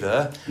to be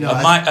there. No,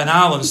 and Mike and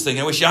Harlan's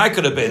thinking, I wish I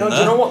could have been there. Do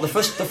you know what? The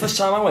first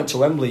time I went to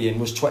Wembley in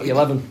was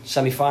 2011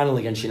 semi-final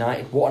against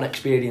United. What an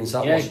experience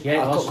that was!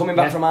 Yeah, it was. Coming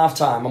back from half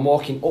time, I'm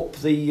walking up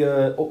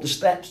the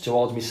steps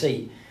towards my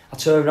seat. I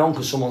turned around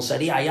because someone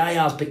said,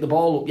 Yaya's picked the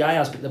ball up.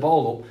 Yaya's picked the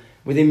ball up.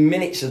 Within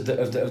minutes of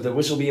the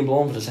whistle being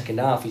blown for the second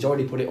half, he's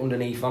already put it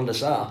underneath Van der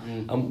Sar,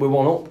 and we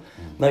won up.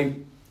 Now,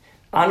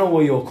 I know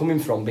where you're coming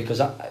from,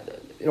 because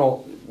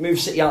move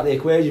City out of the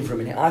equation for a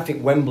minute. I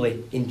think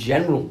Wembley in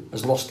general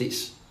has lost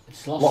its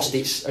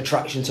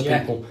attraction to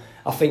people.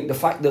 I think the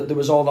fact that there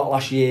was all that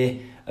last year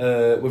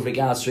with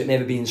regards to it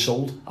never being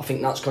sold, I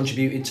think that's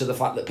contributed to the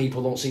fact that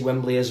people don't see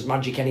Wembley as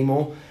magic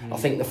anymore. I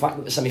think the fact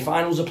that the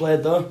semi-finals are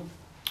played there,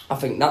 I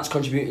think that's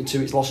contributed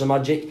to its loss of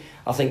magic.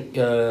 I think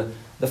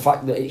the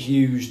fact that it's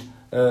used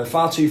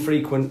far too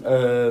frequent.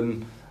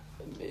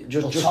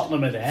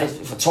 Tottenham are there.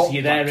 So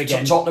you're there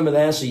again. Tottenham are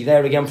there, so you're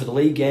there again for the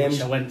league games.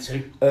 Which I went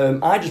to.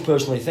 I just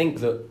personally think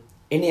that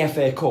in the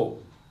FA Cup,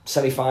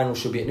 semi-finals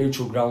should be at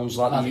neutral grounds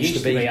like they used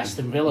to be.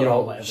 Aston Villa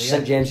or whatever.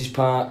 St James's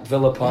Park,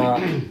 Villa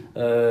Park.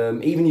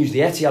 Even use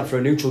the Etihad for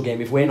a neutral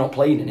game if we're not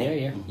playing in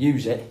it.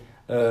 Use it.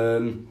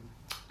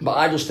 But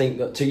I just think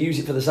that to use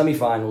it for the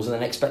semi-finals and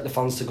then expect the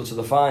fans to go to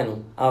the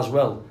final as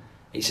well,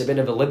 it's a bit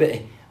of a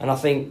liberty. And I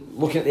think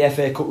looking at the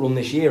FA Cup run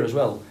this year as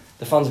well,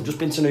 the fans have just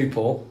been to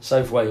Newport,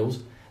 South Wales.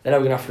 They're now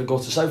going to have to go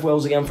to South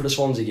Wales again for the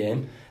Swansea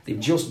game. They've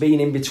just been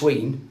in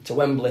between to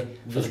Wembley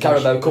for the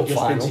Carabao Cup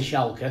final.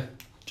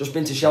 Just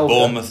been to Schalke.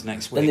 Bournemouth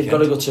next week. Then they've got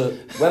to go to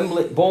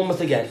Wembley,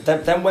 Bournemouth again,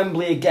 then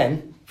Wembley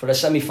again for a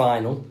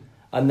semi-final,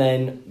 and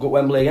then go to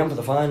Wembley again for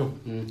the final.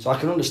 So I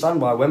can understand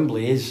why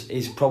Wembley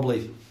is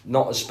probably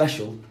not as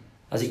special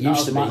as it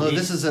used to be. Well,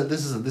 this is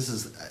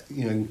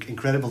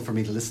incredible for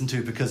me to listen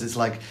to, because it's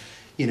like,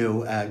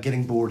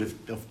 getting bored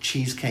of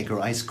cheesecake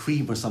or ice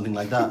cream or something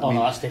like that. No,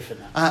 that's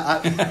different.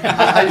 I'm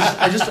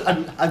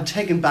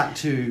taken back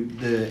to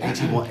the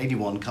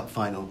 81 Cup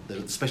final,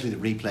 especially the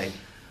replay,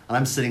 and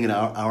I'm sitting in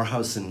our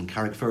house in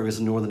Carrickfergus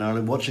in Northern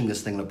Ireland watching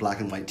this thing on a black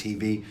and white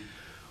TV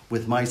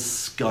with my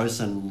Scouse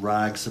and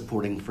Rag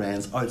supporting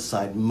friends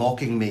outside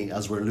mocking me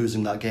as we're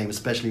losing that game,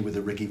 especially with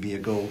the Ricky Villa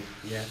goal.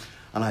 Yeah.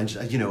 And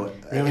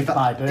really if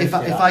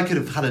I could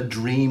have had a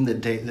dream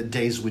that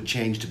days would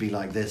change to be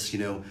like this,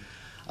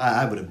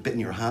 I would have bitten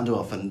your hand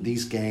off. And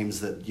these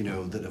games that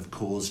that have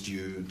caused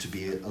you to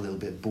be a little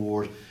bit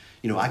bored,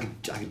 I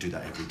could do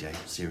that every day,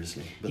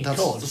 seriously. But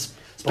it's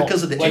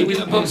because of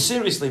the. But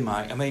seriously,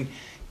 Mike, I mean,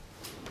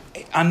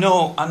 I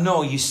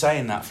know you're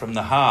saying that from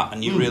the heart,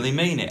 and you really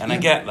mean it, and I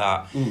get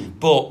that.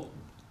 But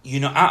you're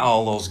not at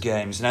all those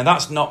games. Now,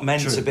 that's not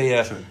meant True, to be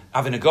true.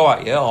 having a go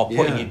at you or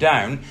putting Yeah. you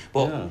down,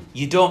 but Yeah.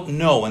 you don't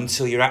know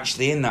until you're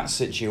actually in that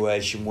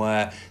situation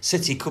where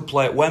City could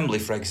play at Wembley,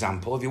 for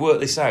example. Have you worked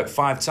this out?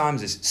 6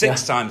 times this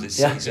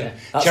Yeah. season. Yeah.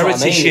 That's Charity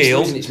what I mean.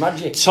 Shield, It's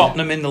magic.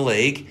 Tottenham in the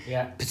league,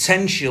 Yeah.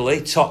 potentially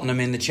Tottenham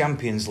in the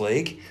Champions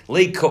League,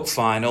 League Cup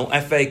final,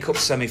 FA Cup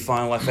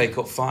semi-final, FA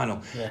Cup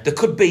final. Yeah. There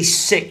could be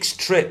 6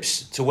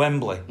 trips to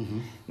Wembley.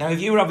 Now, if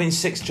you were having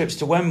 6 trips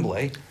to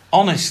Wembley,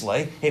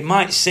 honestly, it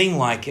might seem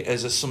like it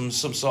as some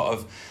sort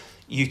of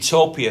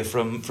utopia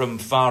from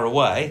far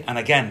away. And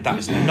again, that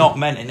is not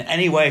meant in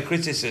any way a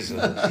criticism.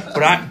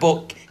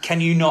 But can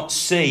you not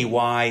see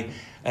why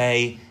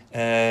a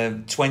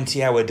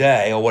 20-hour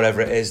day or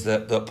whatever it is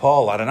that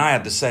Paul had, and I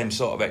had the same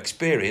sort of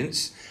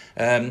experience,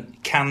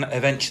 can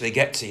eventually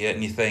get to you,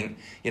 and you think,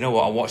 you know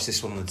what, I'll watch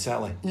this one on the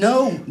telly.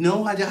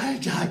 No, I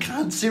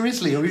can't.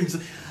 Seriously,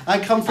 I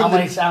come from How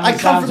many times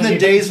the have you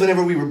days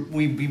whenever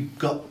we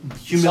got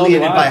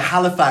humiliated I. by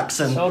Halifax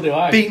and So do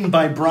I. beaten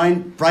by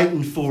Brighton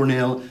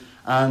 4-0,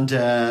 and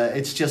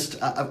it's just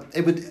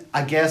it would.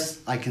 I guess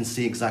I can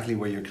see exactly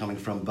where you're coming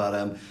from,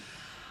 but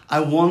I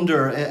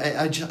wonder.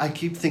 I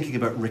keep thinking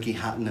about Ricky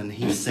Hatton, and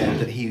he said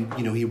that he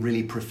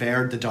really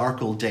preferred the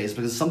dark old days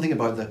because something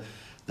about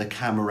the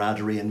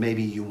camaraderie, and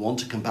maybe you want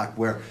to come back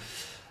where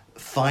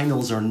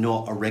finals are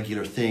not a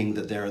regular thing,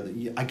 that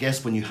I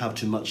guess when you have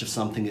too much of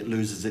something it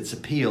loses its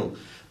appeal.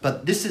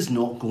 But this is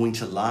not going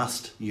to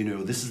last,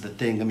 this is the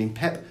thing. I mean,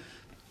 Pep,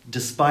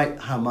 despite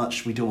how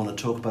much we don't want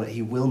to talk about it,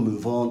 he will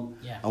move on,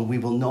 and we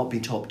will not be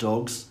top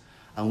dogs,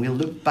 and we'll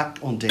look back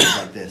on days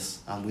like this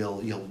and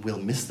we'll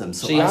miss them.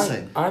 So I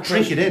say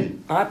shrink it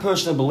in. I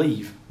personally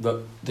believe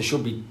that there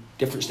should be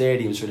different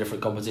stadiums for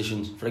different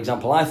competitions. For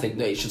example, I think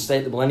that it should stay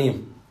at the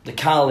Millennium. The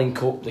Carling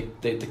Cup,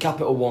 the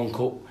Capital One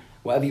Cup,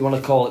 whatever you want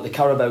to call it, the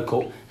Carabao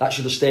Cup, that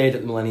should have stayed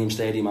at the Millennium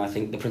Stadium, I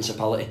think, the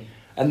Principality.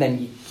 And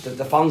then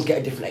the fans get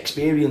a different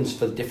experience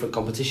for the different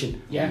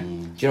competition. Yeah. Do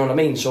you know what I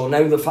mean? So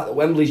now the fact that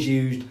Wembley's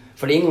used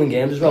for the England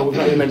games as well, we've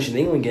not even mentioned the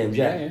England games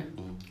yet.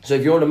 Yeah. So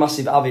if you're a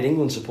massive avid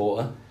England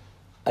supporter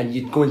and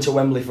you're going to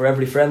Wembley for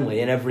every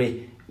friendly and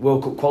every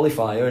World Cup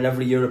qualifier and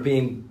every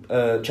European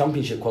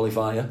Championship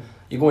qualifier,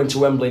 you're going to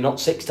Wembley not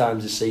 6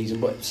 times this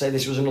season, but say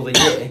this was another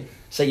year.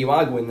 Say you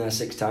are going there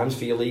 6 times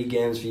for your league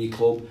games, for your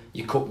club,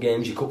 your cup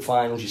games, your cup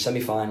finals, your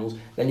semi-finals.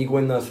 Then you go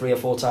in there 3 or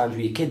 4 times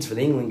with your kids for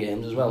the England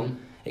games as well.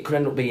 It could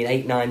end up being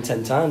 8, 9,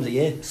 10 times a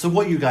year. So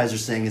what you guys are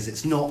saying is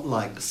it's not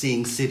like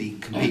seeing City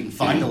compete in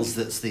finals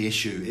that's the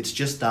issue. It's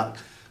just that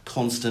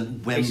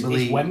constant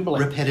Wembley, It's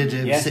Wembley.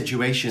 repetitive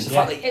situation. It's the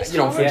fact that, It's for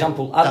horrible.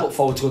 example, I look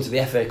forward to going to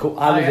the FA Cup.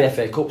 I love the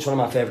FA Cup. It's one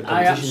of my favourite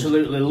I competitions.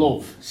 absolutely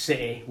love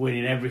City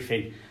winning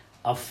everything.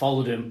 I've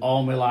followed them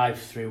all my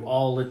life through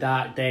all the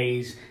dark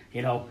days.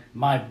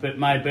 My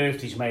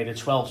birthday's May the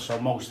 12th, so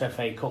most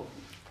FA Cup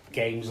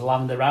games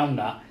land around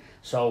that.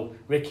 So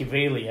Ricky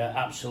Villa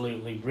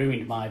absolutely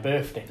ruined my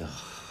birthday.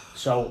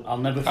 So I'll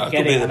never That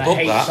forget could be it. the And book,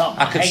 I hate that.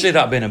 I could see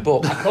that being a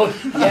book. I could,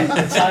 yeah,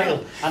 the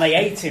title. And I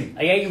hate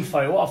him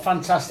for it. What a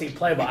fantastic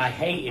player, but I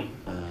hate him.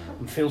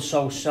 And feel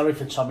so sorry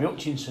for Tommy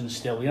Hutchinson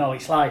still.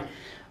 It's like,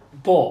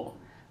 but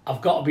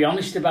I've got to be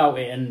honest about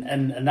it,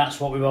 and that's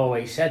what we've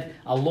always said.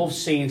 I love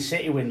seeing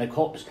City win the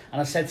cups,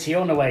 and I said to you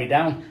on the way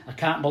down, I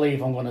can't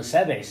believe I'm going to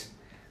say this,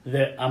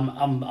 that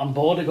I'm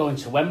bored of going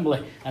to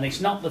Wembley, and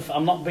it's not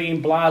I'm not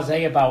being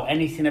blasé about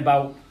anything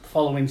about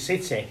following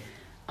City.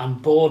 I'm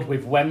bored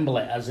with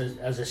Wembley as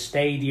a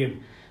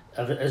stadium,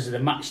 as the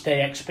match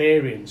day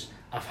experience.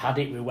 I've had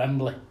it with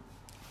Wembley.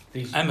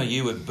 Emma,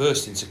 you were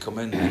bursting to come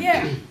in there.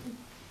 Yeah,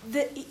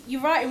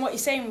 you're right in what you're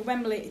saying with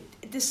Wembley.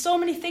 There's so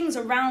many things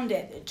around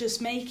it that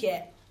just make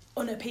it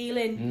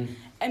unappealing.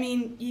 I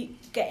mean, you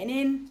getting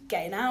in,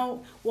 getting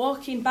out,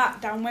 walking back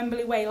down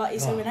Wembley Way, like you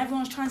say, when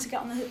everyone's trying to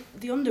get on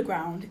the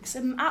underground, it's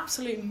an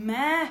absolute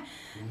mare.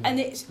 And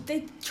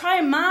they try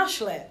and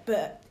marshal it,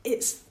 but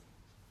it's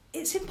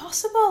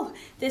impossible.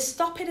 They're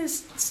stopping and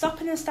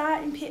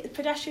starting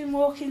pedestrian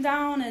walking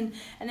down, and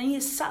then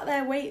you stood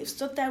there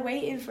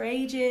waiting for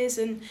ages,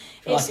 and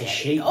it's like a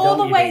sheep, all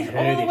the don't you, way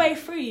being herded?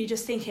 through. You're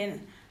just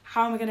thinking,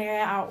 how am I going to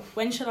get out?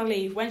 When should I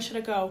leave? When should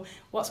I go?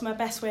 What's my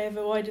best way of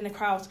avoiding the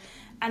crowd?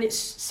 And it's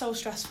so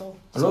stressful.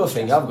 Another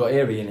thing I've got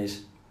here, Ian,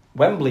 is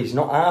Wembley's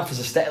not half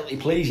as aesthetically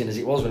pleasing as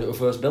it was when it was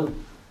first built.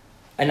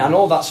 And I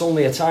know that's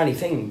only a tiny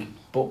thing,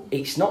 but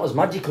it's not as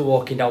magical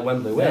walking down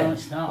Wembley Way. No,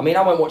 it's not. I mean,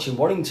 I went watching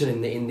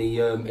Warrington in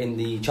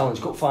the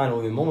Challenge Cup final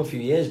with my mum a few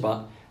years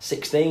back,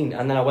 16,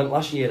 and then I went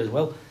last year as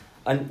well.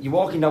 And you're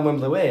walking down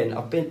Wembley Way,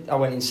 and I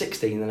went in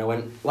 16, and I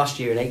went last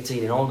year in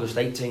 18, in August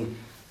 18.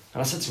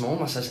 And I said to my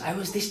mum, I says, how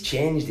has this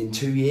changed in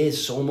 2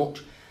 years so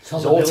much?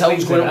 There's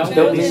hotels going up,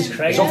 buildings, there's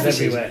cranes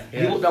offices. everywhere.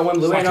 You look down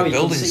Wembley It's Way like now, a you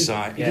can building see,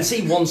 site. you can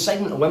see one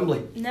segment of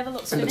Wembley Never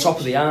looks at the top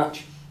of the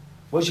arch.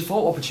 Where's your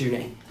photo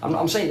opportunity?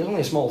 I'm saying it's only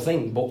a small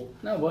thing, but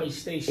No, but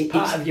it's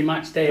part of your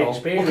match day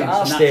experience. look at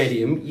our and that's-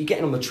 stadium. You're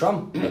getting on the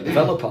tram at the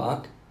Villa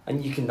Park,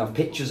 and you can have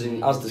pictures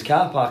in Asda's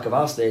car park of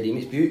our stadium.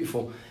 It's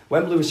beautiful.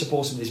 Wembley was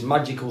supposed to be this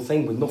magical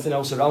thing with nothing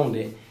else around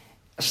it,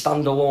 a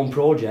standalone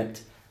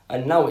project,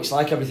 And now it's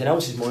like everything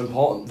else is more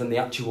important than the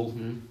actual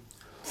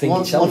thing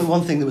itself.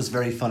 One thing that was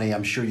very funny,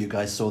 I'm sure you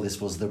guys saw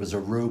this, was there was a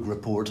rogue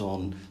report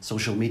on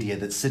social media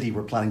that City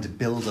were planning to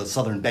build a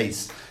southern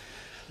base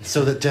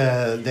so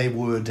that they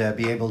would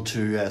be able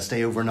to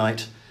stay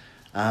overnight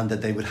and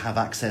that they would have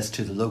access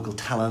to the local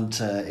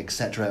talent,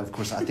 etc. Of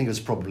course, I think it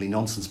was probably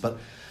nonsense, but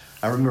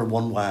I remember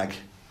one wag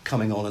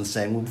coming on and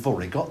saying, well, we've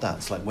already got that,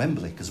 it's like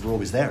Wembley, because we're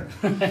always there.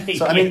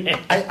 So, I mean,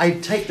 I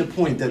take the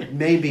point that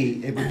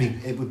maybe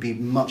it would be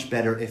much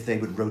better if they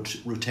would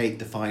rotate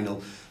the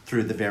final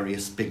through the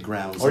various big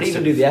grounds. Or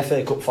even do the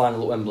FA Cup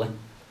final at Wembley,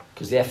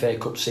 because the FA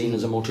Cup's seen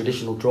as a more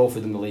traditional trophy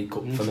than the League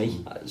Cup for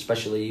me,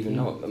 especially even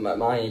at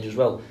my age as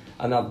well.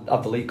 And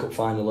have the League Cup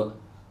final at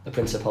the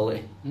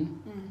Principality.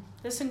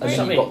 There's some And great...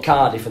 then you've got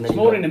Cardiff, and then It's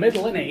more in the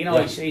middle, isn't it? You know,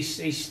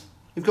 it's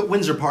You've got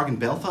Windsor Park and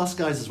Belfast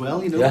guys as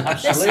well, you know. Yeah.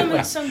 There's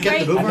absolutely. some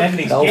Get great... them over. And then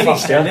it's Belfast,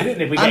 Guinness then, yeah. didn't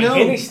they? We I get know.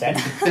 Guinness then.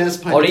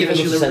 Best pint Or of even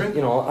Guinness just you'll ever you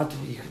drink.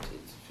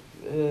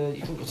 know,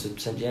 you couldn't go to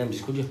St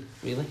James, could you?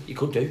 Really? You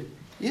could do.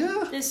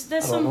 Yeah. There's I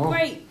don't some know.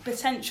 great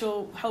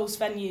potential host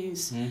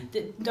venues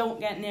that don't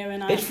get near Bid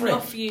enough for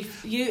it.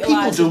 utilised.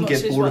 People don't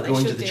get bored of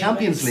going to the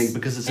Champions League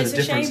because it's in a it's a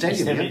different shame.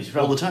 stadium It's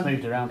all the time.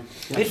 moved around.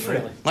 Bid for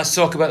it. Let's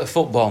talk about the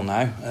football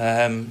now.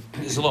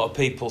 There's a lot of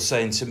people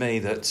saying to me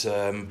that,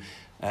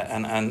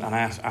 and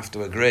I have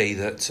to agree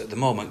that at the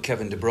moment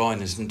Kevin De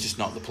Bruyne is just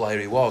not the player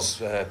he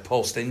was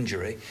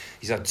post-injury.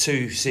 He's had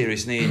 2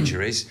 serious knee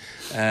injuries,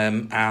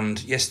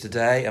 and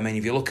yesterday, I mean,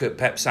 if you look at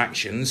Pep's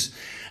actions,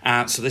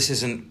 so this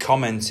isn't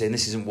commenting,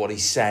 this isn't what he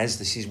says,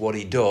 this is what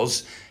he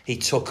does. He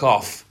took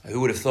off,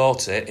 who would have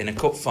thought it, in a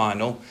cup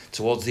final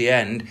towards the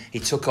end, he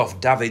took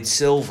off David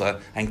Silva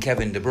and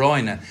Kevin De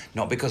Bruyne,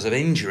 not because of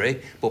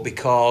injury, but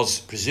because,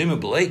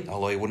 presumably,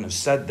 although he wouldn't have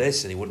said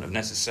this and he wouldn't have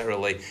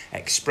necessarily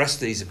expressed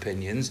these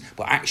opinions,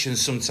 but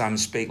actions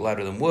sometimes speak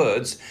louder than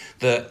words,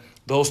 that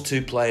those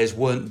 2 players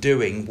weren't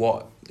doing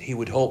what he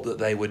would hope that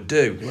they would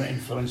do. They were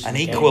influencing And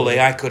the game. equally,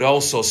 I could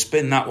also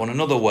spin that one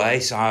another way.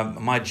 So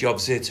my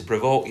job's here to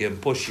provoke you and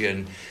push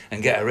you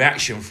and get a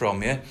reaction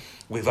from you.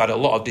 We've had a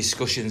lot of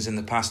discussions in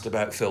the past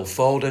about Phil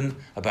Foden,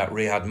 about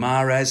Riyad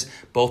Mahrez.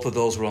 Both of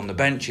those were on the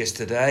bench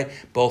yesterday.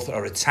 Both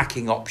are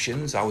attacking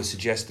options. I would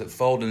suggest that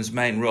Foden's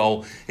main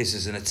role is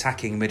as an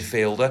attacking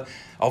midfielder.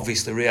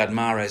 Obviously, Riyad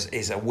Mahrez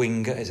is a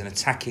winger, is an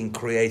attacking,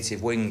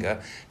 creative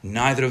winger.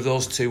 Neither of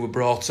those 2 were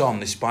brought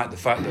on, despite the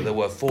fact that there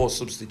were 4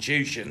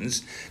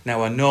 substitutions.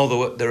 Now, I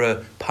know there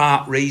are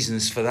part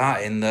reasons for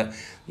that, in that,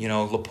 you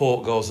know,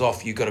 Laporte goes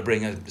off, you've got to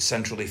bring a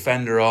central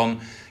defender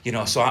on. You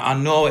know, so I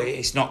know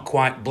it's not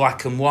quite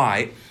black and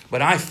white,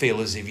 but I feel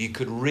as if you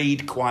could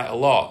read quite a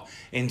lot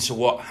into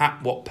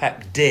what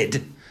Pep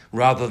did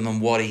rather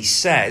than what he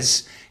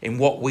says in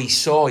what we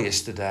saw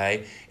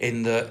yesterday,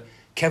 in that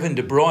Kevin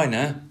De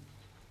Bruyne,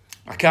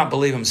 I can't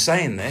believe I'm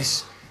saying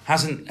this,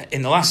 hasn't,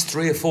 in the last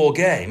 3 or 4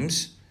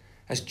 games,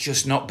 has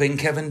just not been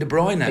Kevin De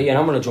Bruyne. Yeah, and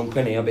I'm going to jump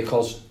in here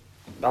because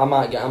I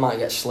might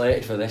get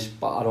slated for this,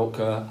 but I don't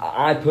care.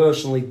 I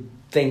personally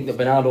think that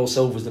Bernardo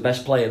Silva's the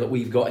best player that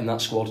we've got in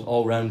that squad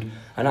all round,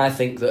 and I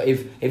think that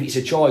if it's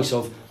a choice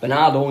of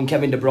Bernardo and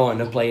Kevin De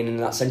Bruyne playing in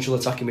that central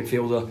attacking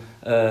midfield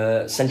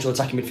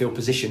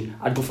position,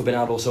 I'd go for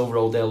Bernardo Silva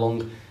all day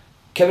long.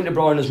 Kevin De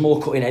Bruyne is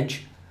more cutting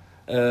edge.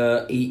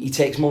 He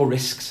takes more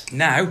risks.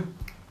 Now.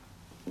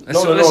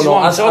 That's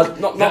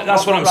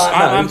what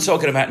I'm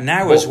talking about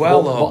now as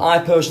well, though. But I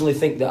personally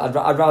think that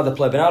I'd rather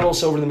play Bernardo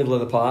Silva in the middle of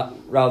the park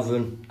rather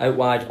than out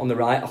wide on the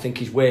right. I think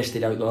he's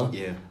wasted out there.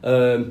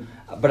 Yeah.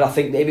 But I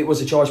think that if it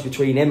was a choice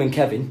between him and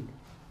Kevin,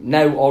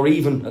 now or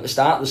even at the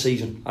start of the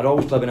season, I'd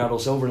always play Bernardo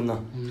Silva in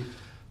there.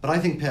 But I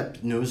think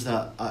Pep knows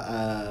that.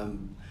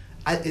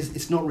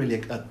 It's not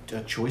really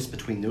a choice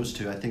between those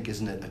 2. I think,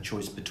 isn't it, a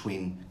choice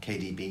between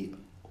KDB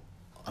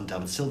and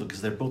David Silva,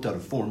 because they're both out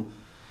of form.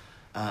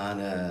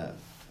 And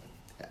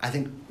I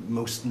think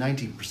most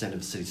 90%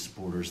 of City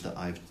supporters that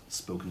I've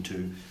spoken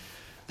to,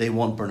 they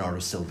want Bernardo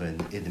Silva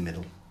in the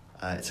middle.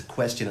 It's a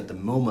question at the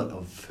moment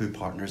of who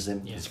partners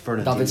him. Yeah. It's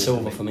Fernandinho David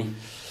Silva for me.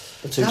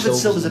 David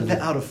Silva's a bit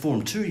out of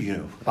form too, you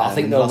know. But I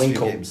think in their the last link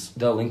few up, games.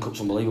 their link up's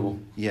unbelievable.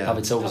 Yeah.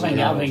 David Silva's I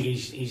think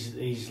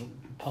he's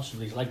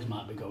possibly his legs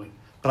might be going.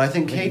 But I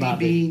think He might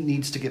KDB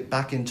needs to get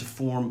back into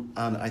form,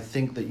 and I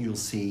think that you'll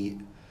see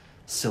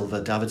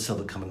David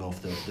Silva coming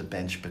off the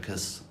bench,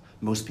 because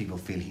most people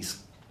feel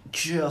he's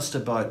just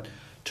about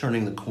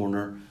turning the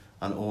corner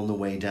and on the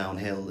way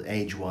downhill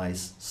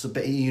age-wise. So,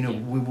 you know,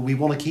 we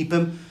want to keep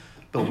him,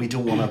 but we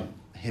don't want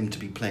him to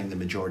be playing the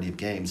majority of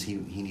games. He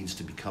needs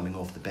to be coming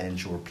off the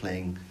bench or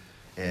playing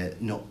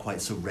not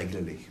quite so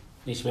regularly.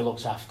 Needs to be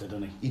looked after,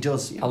 doesn't he? He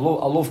does. Yeah. I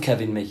love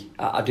Kevin Mee.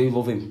 I do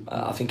love him.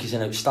 I think he's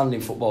an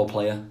outstanding football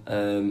player.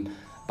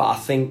 But I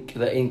think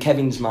that in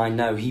Kevin's mind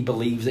now, he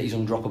believes that he's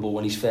undroppable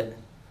when he's fit.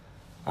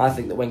 I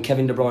think that when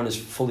Kevin De Bruyne is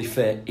fully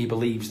fit, he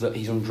believes that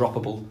he's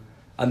undroppable,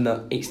 and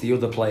that it's the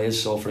other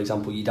players. So, for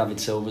example, your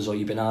David Silvas or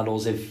your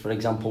Bernardos. If, for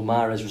example,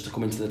 Mahrez was to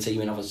come into the team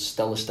and have a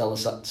stellar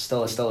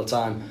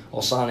time,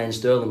 or Sane and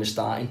Sterling was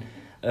starting,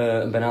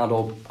 and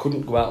Bernardo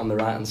couldn't go out on the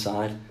right hand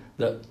side,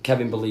 that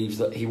Kevin believes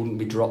that he wouldn't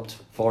be dropped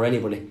for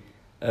anybody.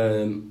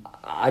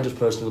 I just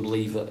personally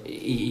believe that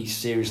he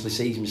seriously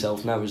sees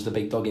himself now as the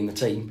big dog in the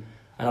team,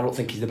 and I don't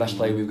think he's the best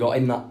player we've got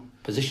in that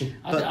position.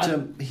 But I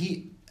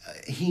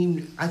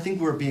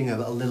think we're being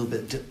a little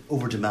bit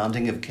over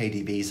demanding of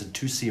KDB. He's had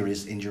 2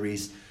 serious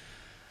injuries,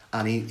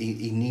 and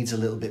he needs a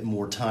little bit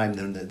more time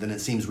than it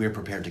seems we're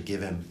prepared to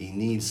give him. He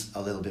needs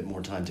a little bit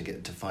more time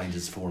to find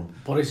his form.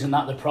 But isn't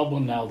that the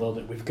problem now, though,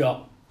 that we've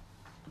got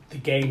the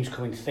games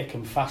coming thick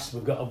and fast?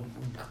 We've got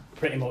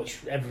pretty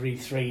much every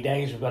 3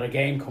 days we've got a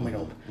game coming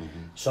up.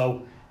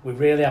 So we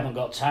really haven't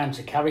got time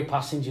to carry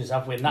passengers,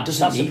 have we? And He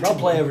doesn't need to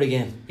play every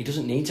game. He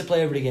doesn't need to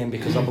play every game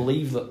because I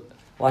believe that,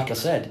 like I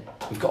said,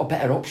 we've got a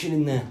better option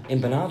in there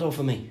in Bernardo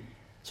for me.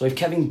 So if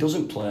Kevin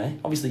doesn't play,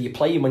 obviously you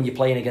play him when you're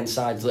playing against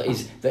sides that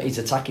his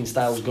attacking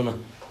style is gonna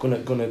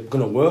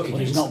work against.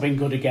 He's not been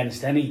good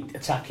against any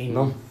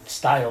attacking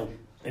style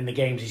in the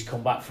games he's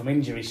come back from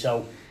injury.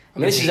 So I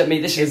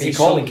mean, this is me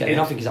calling Kevin.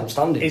 I think he's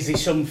outstanding. Is there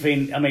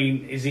something? I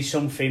mean, is there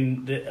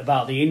something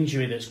about the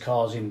injury that's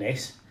causing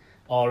this,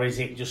 or is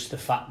it just the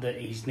fact that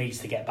he needs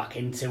to get back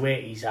into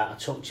it? He's out of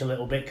touch a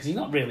little bit because he's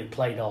not really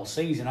played all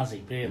season, has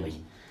he? Really.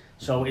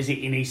 So is it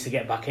he needs to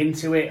get back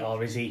into it,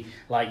 or is he,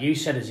 like you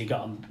said, has he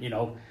got,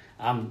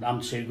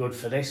 I'm too good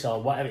for this,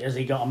 or whatever? Has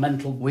he got a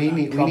mental We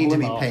need to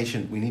be or?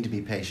 patient. We need to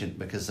be patient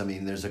because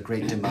there's a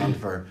great demand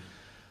for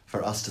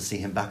us to see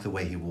him back the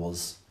way he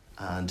was,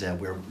 and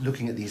we're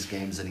looking at these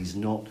games and he's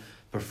not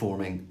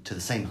performing to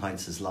the same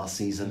heights as last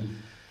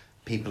season.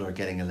 People are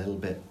getting a little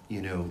bit,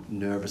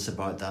 nervous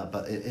about that,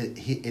 but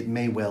it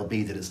may well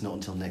be that it's not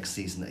until next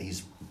season that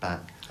he's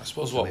back. I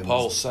suppose what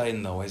Paul's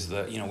saying, though, is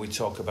that, we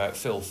talk about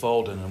Phil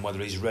Foden and whether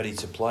he's ready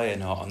to play or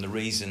not, and the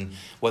reason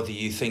whether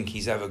you think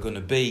he's ever going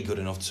to be good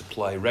enough to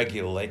play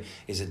regularly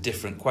is a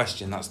different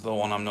question. That's the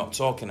one I'm not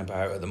talking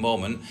about at the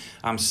moment.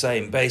 I'm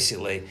saying,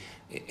 basically,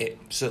 it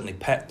certainly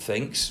Pep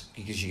thinks,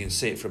 because you can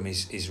see it from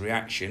his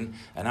reaction,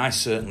 and I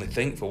certainly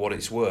think, for what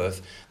it's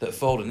worth, that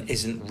Foden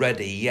isn't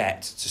ready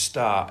yet to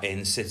start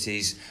in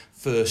City's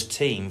first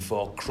team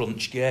for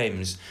crunch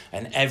games.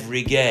 And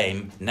every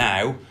game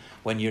now,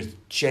 when you're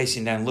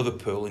chasing down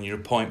Liverpool and you're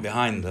a point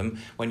behind them,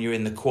 when you're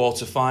in the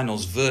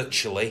quarter-finals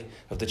virtually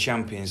of the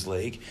Champions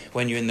League,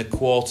 when you're in the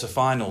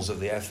quarter-finals of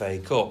the FA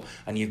Cup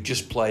and you've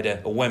just played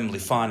a Wembley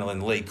final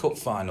and the League Cup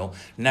final,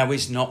 now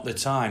is not the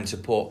time to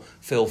put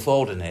Phil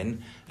Foden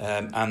in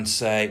and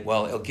say,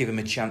 well, it'll give him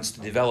a chance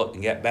to develop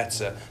and get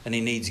better and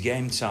he needs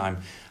game time.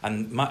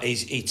 And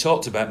he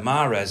talked about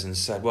Mahrez and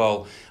said,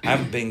 well, I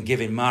haven't been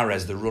giving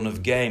Mahrez the run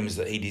of games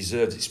that he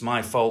deserves. It's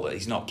my fault that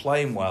he's not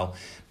playing well.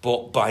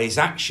 But by his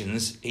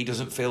actions, he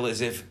doesn't feel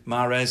as if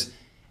Mahrez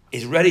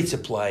is ready to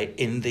play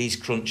in these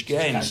crunch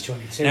games.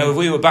 Now, if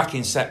we were back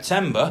in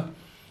September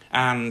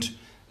and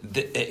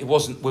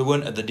we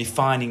weren't at the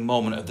defining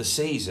moment of the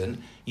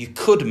season, you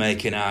could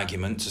make an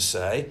argument to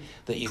say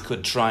that you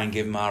could try and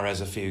give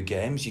Mahrez a few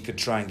games, you could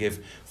try and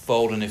give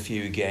Foden a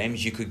few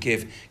games, you could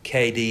give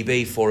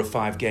KDB 4 or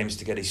 5 games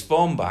to get his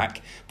form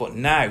back, but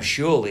now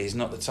surely is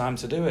not the time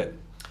to do it.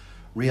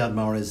 Riyad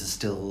Mahrez is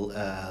still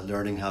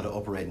learning how to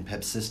operate in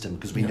Pep's system,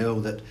 because we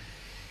know that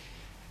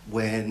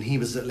when he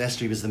was at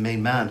Leicester, he was the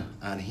main man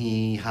and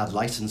he had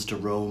license to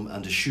roam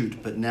and to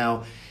shoot, but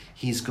now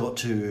he's got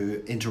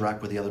to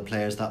interact with the other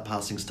players, that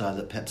passing style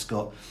that Pep's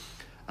got.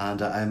 And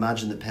I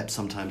imagine that Pep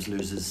sometimes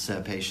loses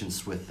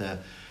patience with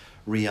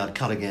Riyad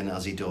cutting in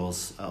as he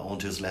does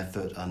onto his left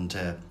foot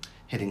and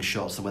hitting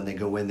shots, and when they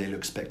go in they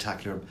look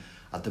spectacular.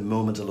 At the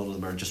moment, a lot of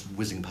them are just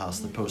whizzing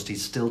past the post.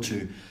 He's still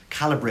to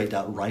calibrate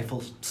that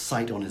rifle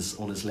sight on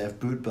his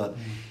left boot, but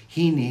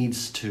he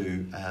needs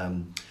to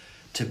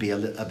be a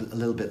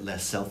little bit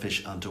less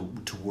selfish and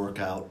to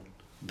work out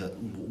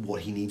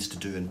what he needs to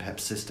do in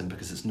Pep's system,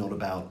 because it's not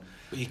about.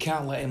 But you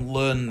can't let him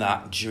learn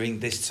that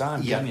during this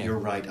time, can you? You're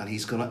right, and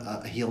he's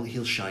gonna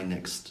he'll shine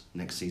next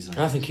season.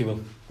 I think he will.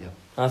 Yeah,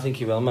 I think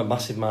he will. I'm a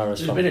massive Mahrez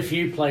fan. There's been a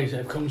few players that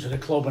have come to the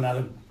club and had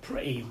a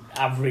pretty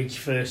average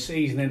first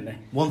season, isn't there?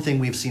 One thing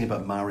we've seen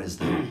about Mahrez,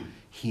 though,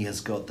 he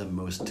has got the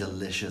most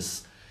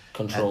delicious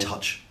Control.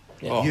 touch.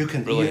 Yeah. Oh, you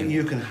can brilliant.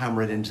 you can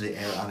hammer it into the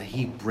air and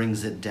he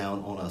brings it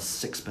down on a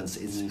sixpence.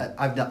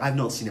 I've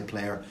not seen a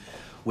player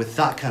with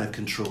that kind of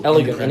control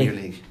Elegant, in the Premier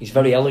isn't he? League. He's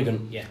very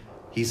elegant. Yeah.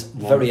 He's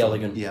Very wonderful.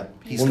 elegant. Yeah,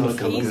 he's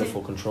Wonderful, got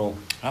wonderful control.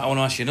 I want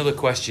to ask you another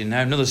question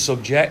now, another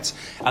subject.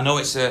 I know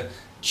it's a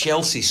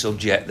Chelsea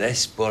subject,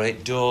 this, but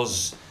it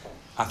does.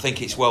 I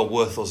think it's well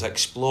worth us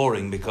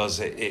exploring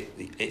because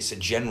it's a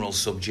general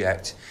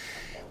subject.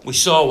 We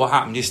saw what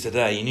happened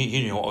yesterday. You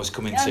knew what I was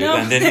coming to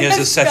then, didn't you? As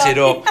I set it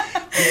up.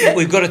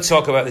 We've got to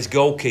talk about this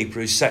goalkeeper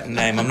whose second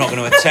name I'm not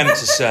going to attempt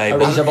to say.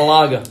 Ariza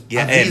Balaga.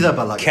 Yeah,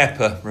 Balaga.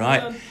 Kepa,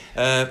 right?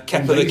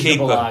 Kepa the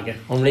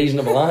keeper.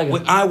 Unreasonable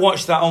Lager. I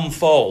watched that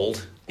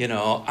unfold,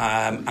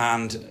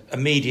 and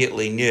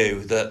immediately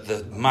knew that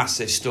the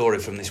massive story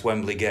from this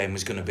Wembley game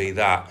was going to be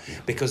that,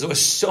 because there were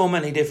so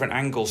many different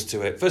angles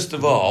to it. First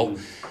of all,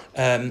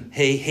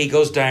 he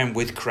goes down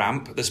with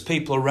cramp. There's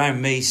people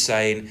around me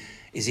saying,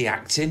 is he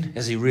acting?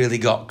 Has he really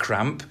got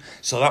cramp?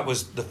 So that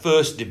was the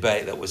first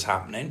debate that was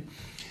happening.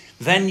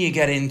 Then you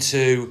get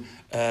into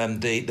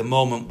the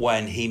moment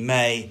when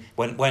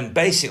when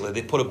basically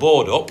they put a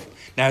board up.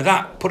 Now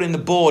that putting the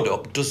board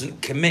up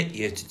doesn't commit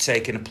you to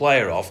taking a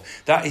player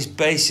off. That is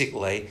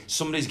basically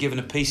somebody's given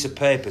a piece of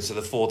paper to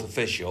the fourth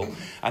official,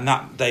 and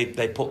that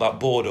they put that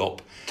board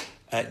up.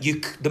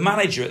 The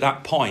manager at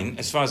that point,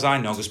 as far as I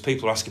know, because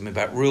people were asking me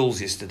about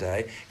rules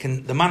yesterday,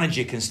 the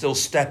manager can still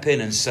step in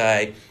and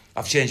say,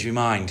 "I've changed my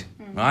mind,"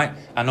 right,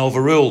 and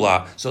overrule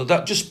that. So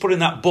that just putting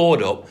that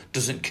board up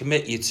doesn't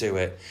commit you to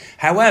it.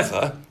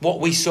 However, what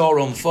we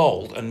saw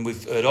unfold, and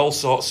we've heard all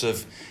sorts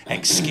of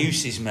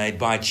excuses made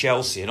by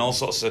Chelsea and all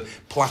sorts of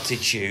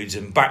platitudes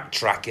and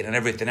backtracking and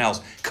everything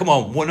else. Come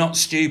on, we're not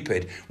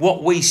stupid.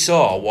 What we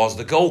saw was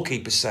the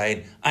goalkeeper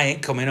saying, "I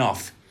ain't coming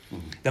off."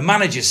 The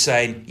manager's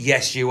saying,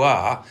 "Yes, you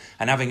are,"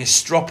 and having a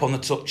strop on the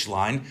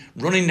touchline,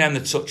 running down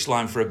the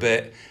touchline for a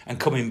bit and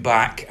coming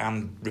back,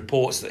 and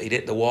reports that he'd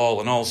hit the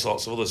wall and all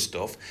sorts of other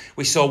stuff.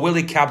 We saw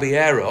Willy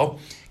Caballero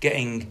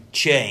getting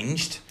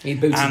changed. He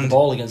booted the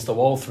ball against the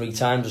wall 3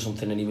 times or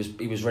something, and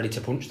he was ready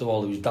to punch the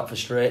wall. He was that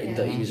frustrated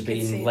that he was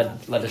being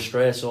led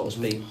astray, so to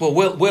speak. Well,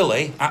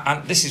 Willie,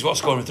 and this is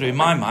what's going through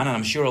my mind, and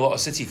I'm sure a lot of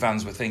City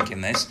fans were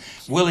thinking this.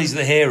 Willie's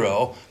the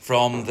hero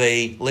from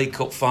the League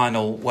Cup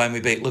final when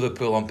we beat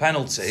Liverpool on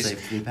penalties.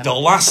 The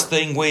last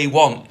thing we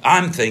want,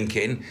 I'm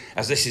thinking,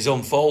 as this is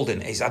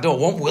unfolding, is I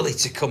don't want Willie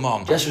to come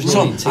on.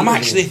 So I'm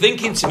actually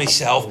thinking to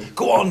myself,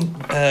 go on,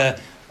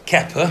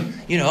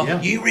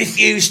 Kepa, you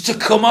refuse to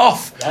come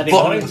off. I didn't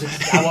want him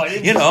to. I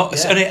wanted him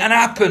to. And it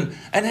happened,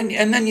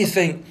 and then you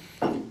think,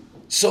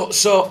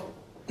 so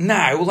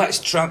now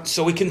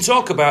so we can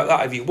talk about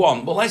that if you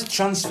want, but let's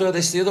transfer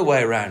this the other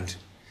way around.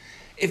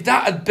 If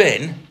that had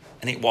been,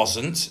 and it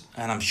wasn't,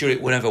 and I'm sure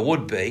it never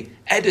would be,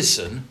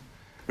 Ederson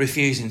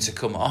refusing to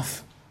come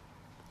off,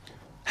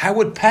 how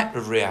would Pep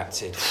have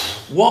reacted?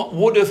 What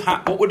would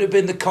have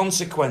been the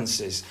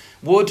consequences?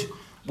 Would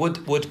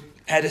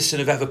Ederson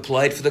have ever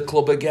played for the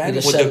club again?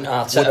 He'd have sent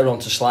Arteta on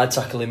to slide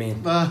tackle him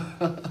in. I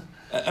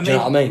mean, do you know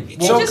what I mean? It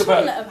just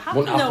wouldn't have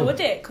happened, though, would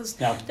it? Because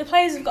the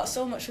players have got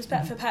so much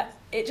respect for Pep.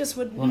 It just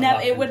would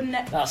never. It would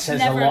never equate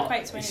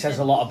to anything. It says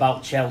a lot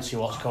about Chelsea.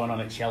 What's going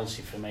on at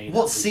Chelsea for me?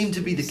 What seemed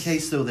to be the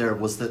case, though, there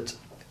was that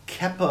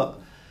Kepa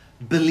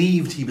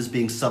believed he was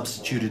being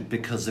substituted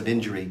because of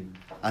injury,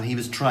 and he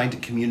was trying to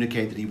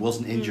communicate that he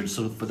wasn't injured,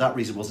 so for that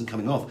reason wasn't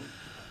coming off.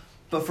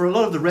 But for a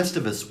lot of the rest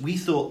of us, we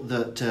thought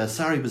that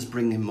Sarri was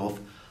bringing him off,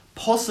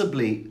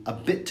 possibly a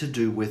bit to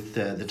do with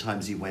the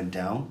times he went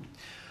down,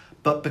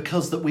 but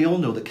because that we all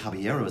know that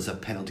Caballero is a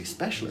penalty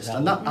specialist,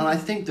 and I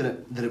think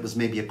that it was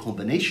maybe a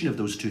combination of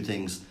those two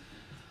things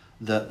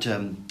that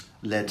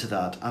led to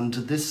that, and to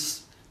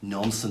this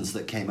nonsense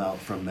that came out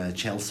from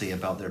Chelsea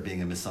about there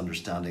being a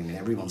misunderstanding, and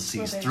everyone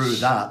sees through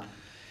that.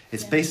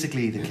 It's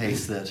basically the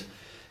case that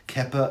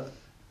Kepa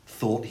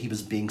thought he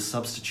was being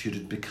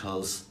substituted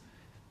because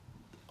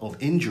of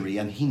injury,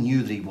 and he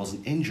knew that he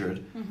wasn't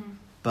injured.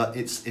 But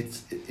it's.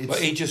 But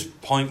he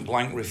just point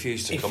blank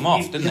refused to come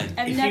off, didn't he?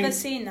 I've never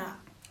seen that.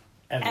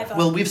 Ever.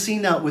 Well, we've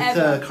seen that with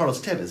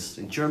Carlos Tevez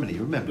in Germany.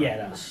 Remember? Yeah,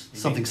 that's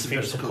something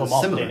similar. to come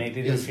on, didn't he?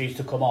 Did he refuse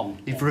to come on?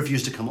 He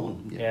refused to come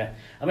on. Yeah.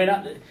 I mean,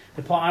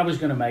 the point I was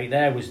going to make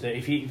there was that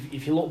if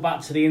you look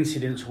back to the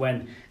incidents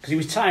when, because he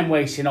was time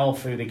wasting all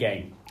through the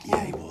game.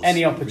 Yeah, he was.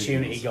 Any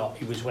opportunity he got,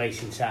 he was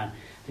wasting time.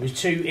 There was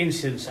 2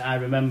 incidents that I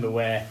remember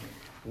where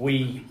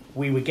we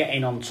were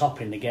getting on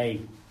top in the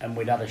game, and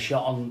we'd had a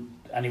shot on,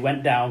 and he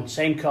went down,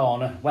 same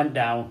corner, went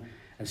down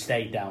and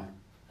stayed down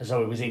as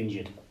though he was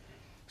injured.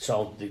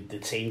 So the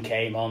team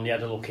came on, they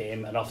had a look at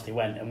him, and off they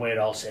went, and we're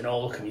all saying,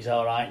 "Oh, look, he's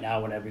all right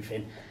now," and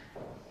everything.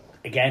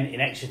 Again,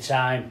 in extra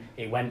time,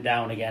 it went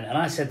down again, and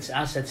I said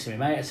to me,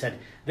 mate, I said,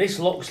 this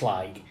looks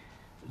like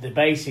they're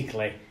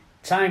basically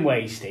time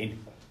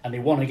wasting, and they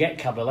want to get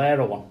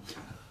Caballero on.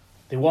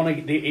 They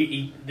want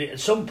to. At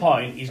some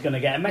point, he's going to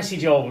get a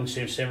message over to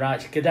him saying,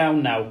 "Right, go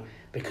down now,"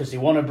 because they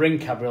want to bring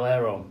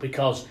Caballero on,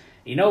 because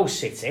he knows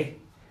City.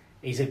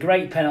 He's a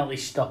great penalty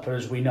stopper,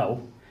 as we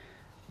know.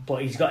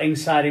 But he's got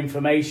inside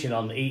information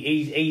on.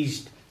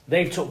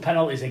 They've took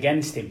penalties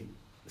against him.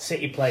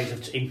 City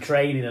players in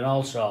training and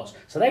all sorts.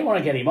 So they want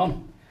to get him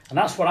on, and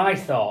that's what I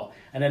thought.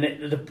 And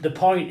then the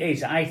point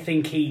is, I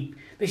think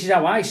this is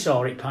how I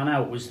saw it pan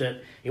out, was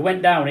that he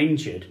went down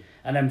injured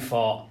and then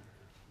thought,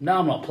 "No,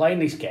 I'm not playing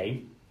this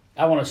game.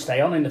 I want to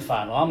stay on in the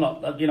final. I'm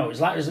not.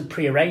 It's like it was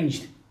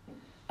pre-arranged.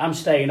 I'm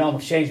staying on.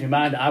 I've changed my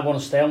mind. I want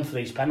to stay on for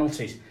these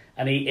penalties."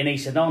 And he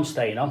said, "No, I'm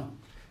staying on."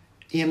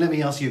 Ian, let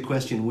me ask you a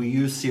question. Were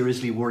you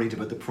seriously worried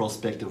about the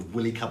prospect of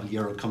Willy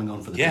Caballero coming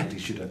on for the penalty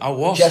shootout? I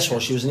was. Jess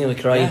was. She was nearly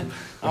crying.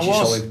 I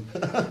was.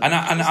 and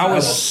I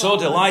was so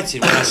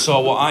delighted when I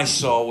saw what I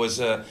saw was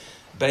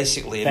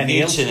basically a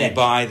mutiny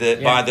by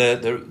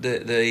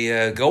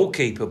the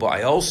goalkeeper. But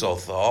I also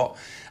thought,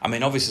 I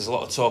mean, obviously there's a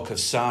lot of talk of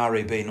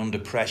Sarri being under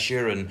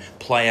pressure and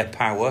player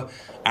power,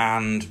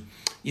 and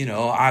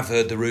I've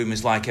heard the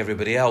rumours like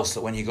everybody else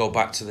that when you go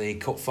back to the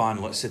cup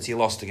final that City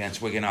lost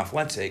against Wigan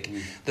Athletic,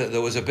 that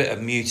there was a bit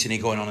of mutiny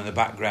going on in the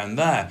background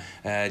there.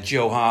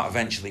 Joe Hart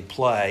eventually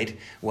played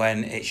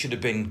when it should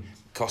have been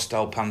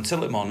Costel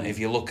Pantilimon, if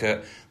you look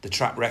at the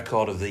track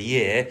record of the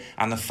year,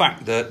 and the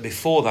fact that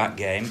before that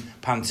game,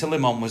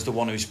 Pantilimon was the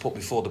one who was put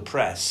before the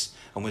press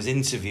and was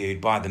interviewed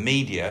by the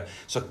media.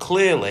 So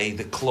clearly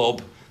the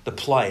club, the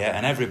player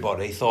and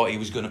everybody thought he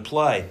was going to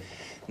play.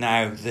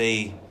 Now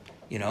the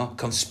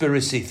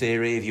conspiracy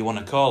theory, if you want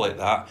to call it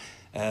that,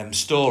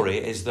 story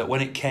is that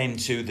when it came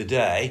to the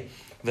day,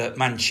 that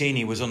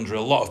Mancini was under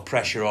a lot of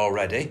pressure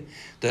already,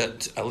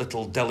 that a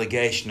little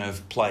delegation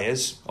of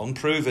players,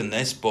 unproven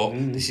this, but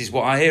this is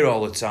what I hear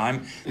all the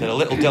time, that a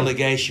little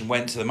delegation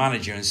went to the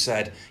manager and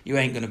said, you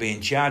ain't going to be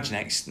in charge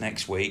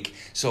next week,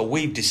 so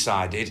we've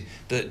decided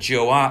that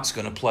Joe Hart's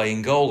going to play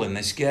in goal in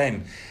this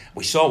game.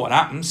 We saw what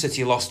happened.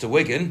 City lost to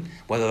Wigan.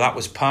 Whether that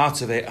was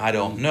part of it, I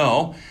don't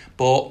know,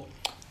 but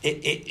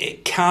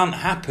it can't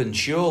happen,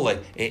 surely.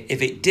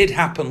 If it did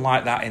happen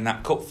like that in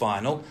that cup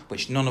final,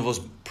 which none of us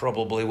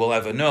probably will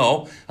ever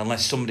know,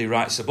 unless somebody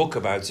writes a book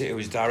about it who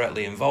was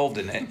directly involved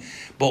in it.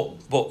 But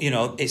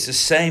it's the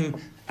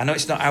same. I know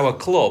it's not our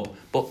club,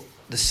 but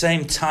the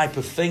same type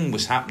of thing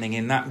was happening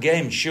in that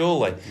game,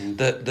 surely.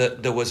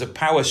 That there was a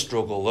power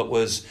struggle.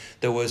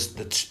 There was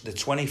the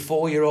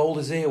 24-year-old,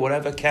 is he, or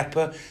whatever,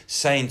 Kepa,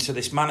 saying to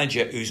this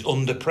manager who's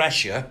under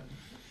pressure,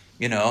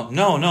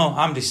 no,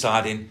 I'm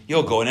deciding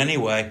you're going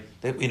anyway.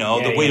 That we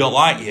don't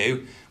like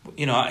you.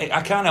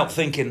 I can't help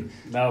thinking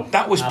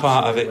that was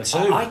part of it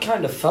too. I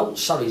kind of felt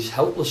Sarri's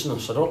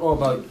helplessness. I don't know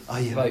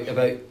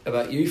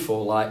about you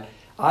four. Like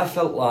I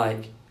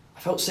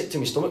felt sick to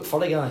my stomach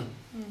for the guy.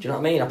 Do you know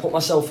what I mean? I put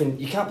myself in.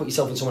 You can't put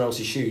yourself in someone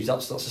else's shoes.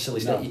 That's a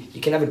silly thing.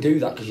 You can never do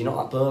that because you're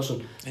not that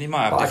person. And you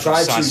might have different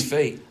size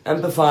feet.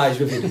 Empathise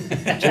with him.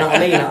 Do you know what I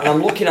mean? And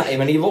I'm looking at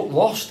him, and he looked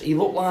lost. He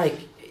looked like,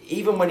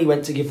 even when he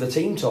went to give the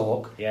team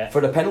talk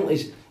for the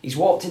penalties, he's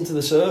walked into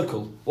the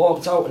circle,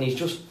 walked out, and he's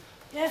just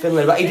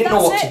fiddling about. He didn't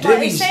know what to do.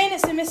 Like he's saying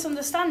it's a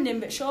misunderstanding,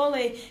 but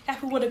surely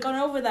Kepa would have gone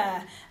over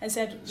there and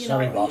said,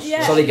 Sorry, boss.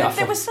 Sorry,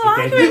 Gaffer. They were still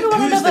arguing with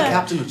one another. Who's the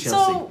captain of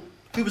Chelsea?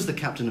 Who was the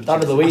captain of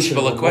Chelsea?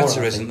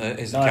 Aspilicueta isn't the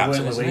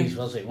captain, isn't he?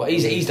 Was it? Well,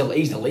 he's the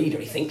leader.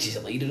 He thinks he's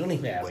a leader, doesn't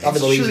he? Yeah.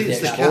 Surely it's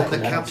the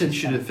captain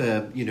should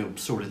have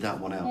sorted that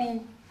one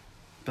out.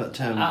 But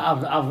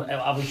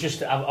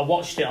I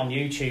watched it on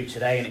YouTube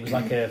today, and it was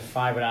like a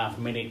 5.5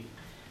 minute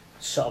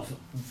sort of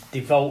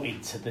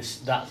devoted to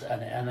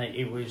and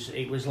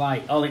it was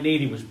like all it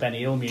needed was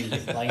Benny Hill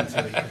music playing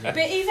to it. But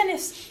even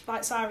if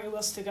like Sarri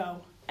was to go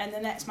and the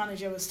next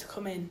manager was to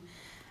come in,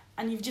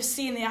 and you've just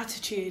seen the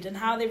attitude and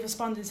how they've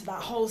responded to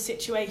that whole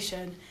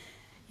situation,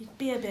 you'd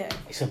be a bit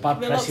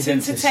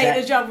reluctant to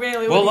take the job,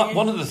 really. Well,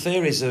 one of the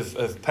theories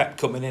of Pep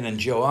coming in and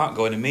Joe Hart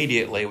going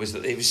immediately was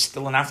that it was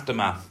still an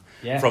aftermath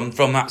from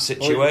that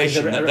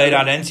situation, that they'd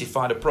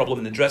identified a problem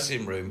in the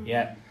dressing room.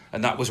 Yeah.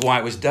 And that was why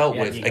it was dealt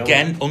with.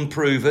 Again,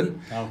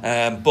 unproven. No.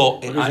 But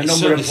it's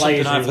certainly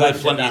something I've heard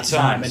plenty of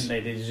times.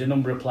 There's a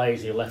number of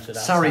players who left at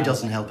that Sarri time.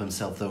 doesn't help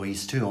himself, though.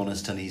 He's too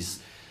honest, and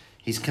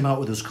he's come out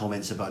with those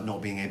comments about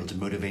not being able to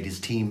motivate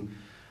his team,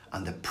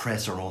 and the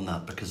press are on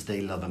that because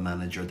they love a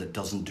manager that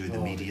doesn't do the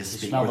media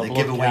speak, or they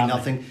give away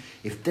nothing.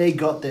 If they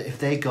got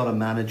a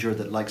manager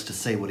that likes to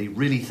say what he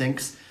really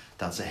thinks,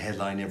 that's a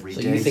headline every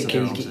day.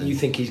 You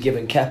think he's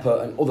given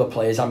Kepa and other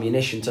players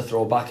ammunition to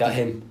throw back at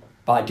him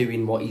by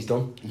doing what he's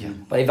done? Yeah.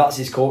 But if that's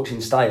his coaching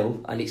style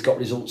and it's got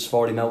results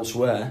for him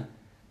elsewhere,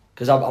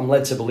 because I'm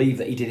led to believe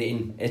that he did it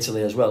in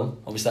Italy as well.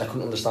 Obviously, I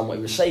couldn't understand what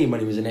he was saying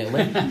when he was in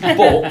Italy,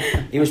 but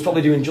he was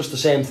probably doing just the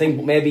same thing.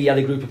 But maybe he had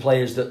a group of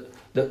players that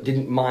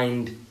didn't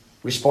mind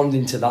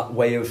responding to that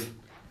way of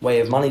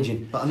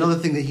managing. But another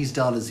thing that he's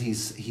done is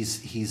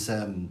he's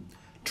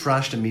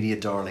trashed a media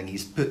darling.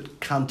 He's put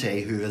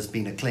Kante, who has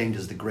been acclaimed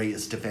as the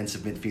greatest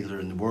defensive midfielder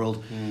in the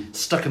world,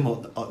 stuck him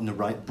on the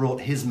right,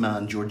 brought his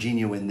man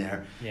Jorginho in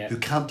there, who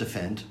can't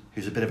defend,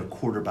 who's a bit of a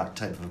quarterback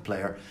type of a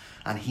player,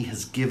 and he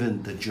has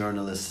given the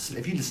journalists,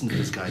 if you listen to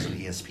those guys on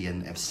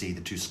ESPN FC,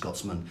 the two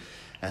Scotsmen,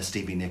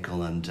 Stevie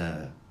Nicol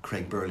and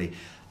Craig Burley,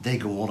 they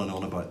go on and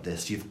on about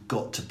this. You've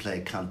got to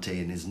play Kante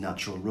in his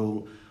natural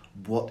role.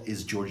 What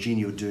is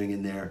Jorginho doing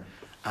in there?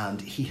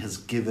 And he has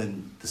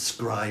given the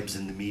scribes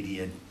in the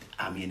media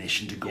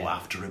ammunition to go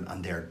after him,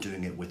 and they're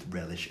doing it with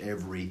relish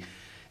every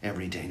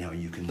day now.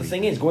 The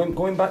thing is,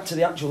 going back to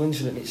the actual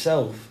incident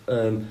itself,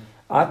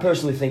 I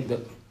personally think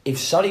that if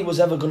Sarri was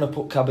ever going to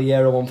put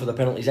Caballero on for the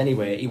penalties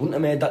anyway, he wouldn't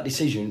have made that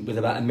decision with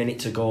about a minute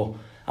to go.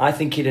 I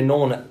think he'd have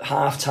known at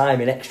half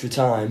time, in extra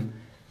time,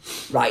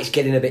 right, it's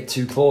getting a bit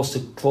too close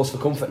for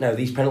comfort now.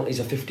 These penalties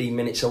are 15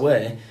 minutes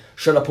away.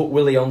 Should I put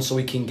Willie on so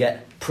he can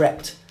get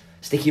prepped?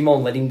 Stick him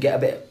on, let him get a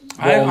bit.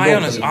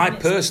 I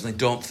personally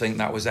don't think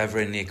that was ever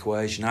in the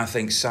equation. I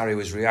think Sarri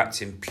was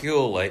reacting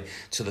purely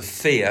to the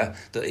fear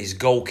that his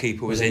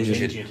goalkeeper was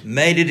injured.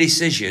 Made a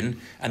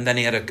decision, and then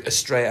he had a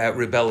straight-out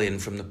rebellion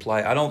from the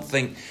play.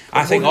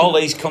 I think all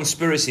these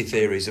conspiracy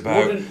theories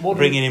about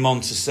bringing him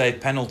on to save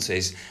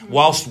penalties,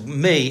 whilst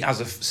me, as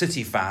a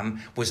City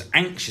fan, was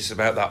anxious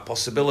about that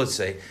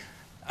possibility,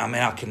 I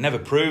mean, I can never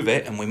prove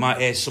it, and we might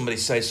hear somebody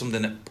say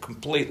something that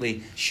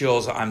completely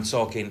shows that I'm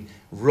talking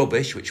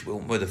rubbish, which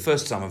we're the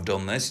first time I've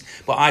done this,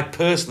 but I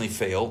personally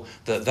feel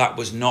that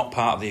was not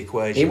part of the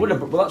equation. He would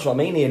have. Well, that's what I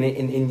mean.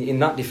 In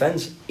that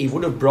defence, he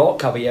would have brought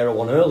Caballero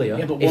on earlier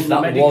if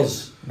that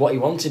was what he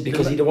wanted,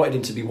 because he'd have wanted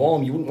him to be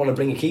warm. You wouldn't want to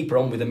bring a keeper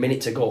on with a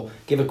minute to go,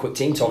 give a quick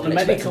team talk, and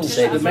expect him to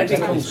save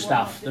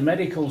the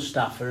medical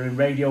staff are in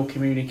radio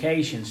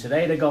communication, so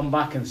they'd have gone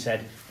back and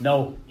said,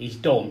 no, he's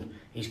done,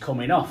 he's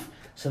coming off.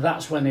 So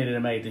that's when they'd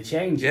have made the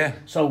change. Yeah.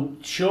 So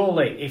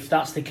surely, if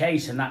that's the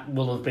case, and that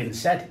will have been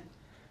said,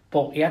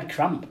 but he had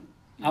cramp.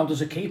 How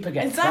does a keeper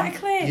get exactly?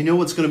 cramp? You know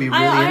what's going to be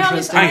really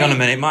interesting? Hang on a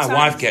minute, my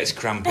wife gets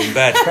cramp in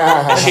bed.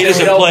 She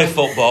doesn't play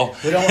football.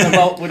 We don't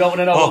want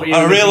to know. Oh,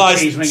 I realise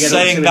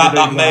saying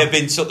that may have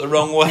been took the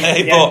wrong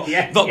way,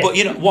 but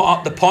you know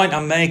what? The point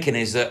I'm making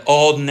is that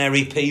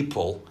ordinary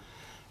people.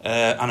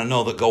 And I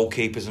know that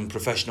goalkeepers and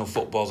professional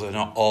footballers are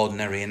not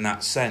ordinary in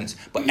that sense,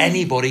 but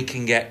anybody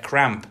can get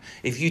cramp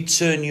if you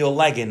turn your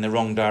leg in the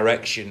wrong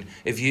direction.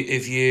 If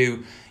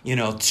you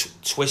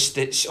twist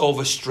it,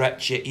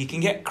 overstretch it, you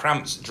can get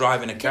cramps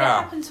driving a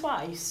car. Did it happen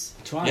twice?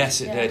 Yes,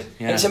 it did.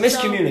 Yeah. It's a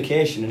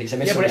miscommunication and it's a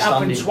misunderstanding. But it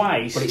happened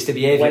twice. But it's the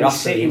behaviour when after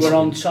City were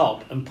on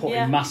top and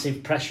putting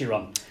massive pressure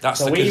on. That's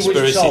so the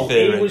conspiracy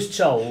theory. He was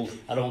told,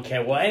 I don't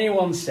care what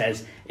anyone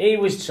says, he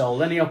was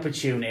told any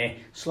opportunity,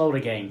 slow the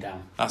game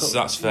down.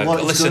 That's fair.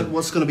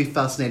 What's going to be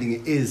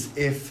fascinating is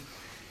if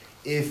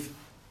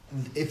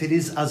it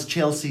is as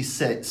Chelsea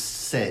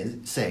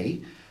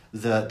say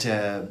that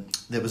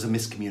there was a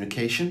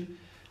miscommunication,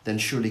 then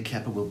surely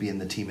Kepa will be in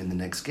the team in the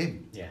next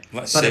game. Yeah.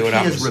 Let's but see if what he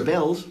happens. has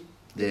rebelled,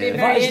 if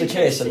that is the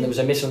case and there was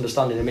a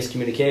misunderstanding, a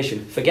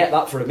miscommunication, forget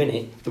that for a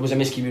minute. There was a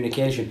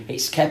miscommunication.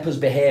 It's Kepa's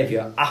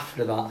behaviour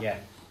after that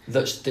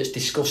that's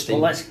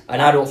disgusting.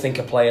 And I don't think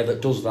a player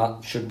that does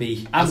that should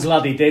be. I'm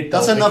glad he did.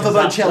 That's enough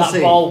about Chelsea.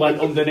 That ball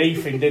went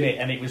underneath him, didn't it?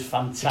 And it was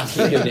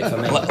fantastic. Doing it for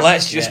me.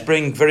 Let's just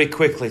bring very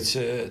quickly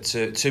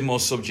to two more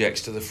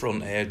subjects to the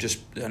front here, just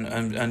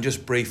and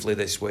just briefly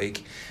this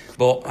week.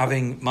 But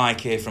having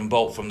Mike here from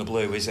Bolt from the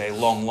Blue is a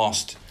long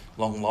lost,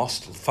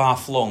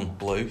 far-flung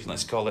Blue,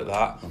 let's call it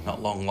that,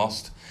 not long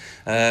lost.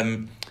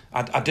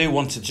 I do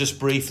want to just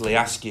briefly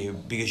ask you,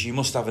 because you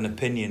must have an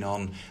opinion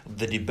on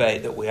the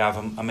debate that we have.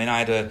 I mean, I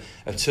had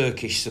a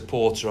Turkish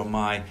supporter on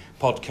my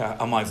podcast,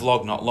 on my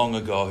vlog not long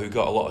ago, who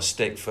got a lot of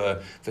stick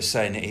for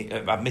saying,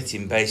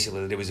 admitting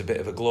basically that he was a bit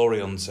of a glory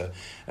hunter.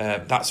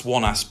 That's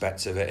one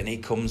aspect of it, and he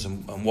comes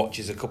and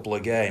watches a couple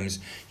of games.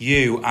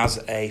 You,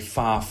 as a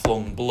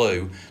far-flung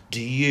Blue,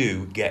 do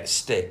you get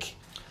stick?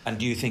 And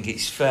do you think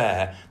it's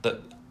fair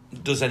that,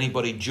 does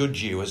anybody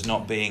judge you as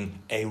not being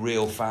a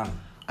real fan?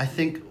 I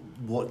think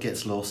what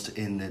gets lost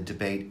in the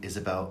debate is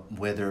about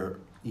whether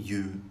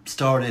you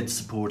started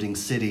supporting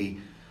City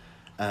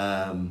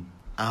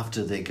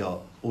after they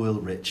got oil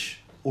rich,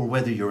 or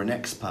whether you're an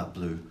expat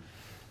Blue.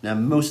 Now,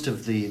 most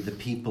of the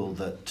people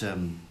that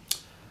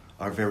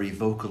are very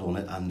vocal on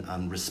it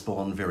and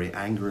respond very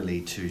angrily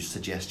to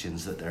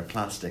suggestions that they're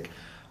plastic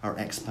are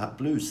expat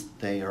Blues.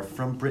 They are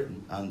from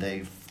Britain, and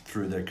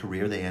through their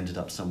career they ended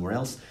up somewhere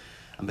else,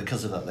 and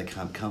because of that they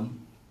can't come.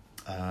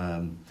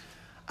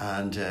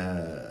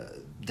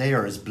 They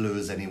are as blue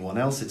as anyone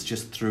else. It's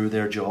just through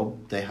their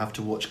job they have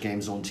to watch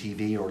games on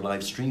TV or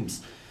live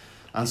streams,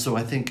 and so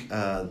I think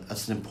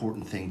that's an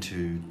important thing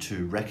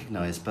to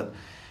recognise. But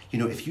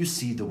if you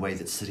see the way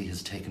that City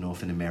has taken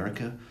off in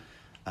America,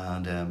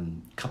 and a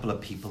couple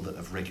of people that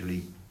have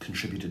regularly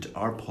contributed to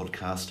our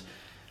podcast,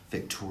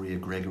 Victoria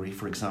Gregory,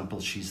 for example,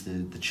 she's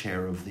the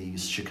chair of the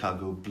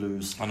Chicago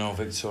Blues. I know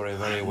Victoria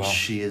very well.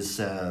 She's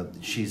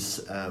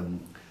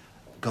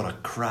got a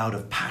crowd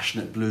of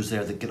passionate Blues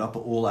there that get up at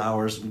all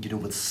hours,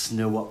 with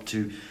snow up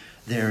to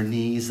their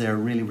knees. They're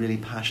really, really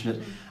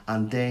passionate,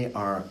 and they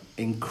are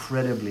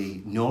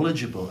incredibly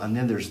knowledgeable. And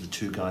then there's the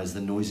two guys, the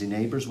Noisy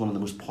Neighbours, one of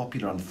the most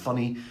popular and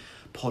funny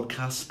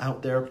podcasts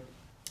out there.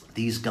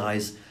 These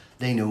guys,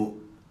 they know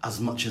as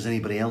much as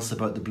anybody else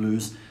about the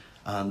Blues,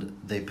 and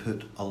they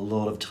put a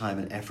lot of time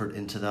and effort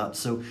into that.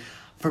 So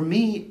for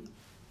me,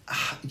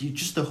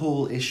 just the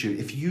whole issue,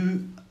 if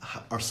you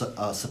are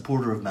a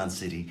supporter of Man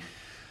City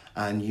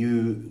and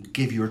you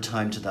give your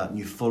time to that and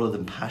you follow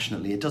them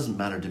passionately, it doesn't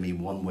matter to me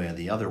one way or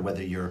the other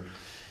whether you're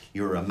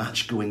a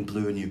match-going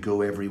Blue and you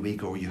go every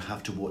week or you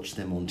have to watch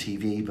them on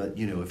TV. But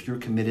if you're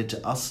committed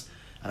to us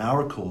and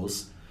our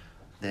cause,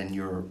 then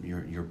you're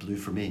Blue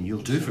for me, and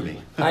you'll do for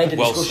me. I had a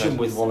discussion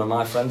with one of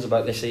my friends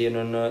about this, Ian,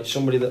 and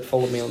somebody that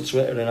followed me on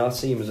Twitter, and I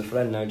see him as a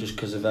friend now just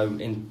because of how he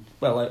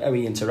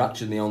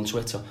interacts with me on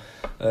Twitter.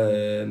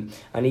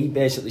 And he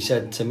basically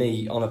said to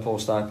me on a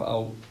post I put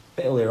out a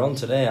bit earlier on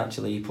today,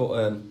 actually, he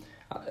put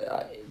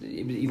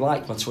he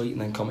liked my tweet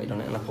and then commented on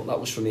it, and I put that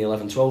was from the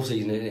 11-12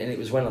 season, and it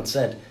was when I'd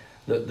said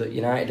that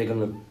United are going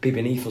to be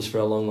beneath us for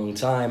a long, long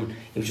time.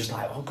 He was just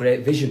like, oh,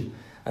 great vision.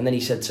 And then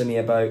he said to me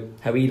about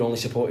how he'd only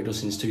supported us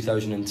since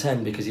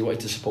 2010 because he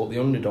wanted to support the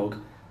underdog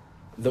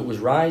that was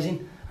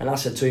rising. And I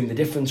said to him, the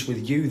difference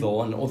with you,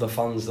 though, and other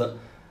fans that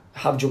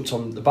have jumped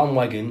on the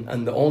bandwagon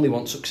and that only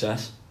want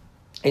success,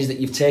 is that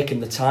you've taken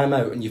the time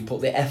out and you've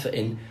put the effort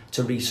in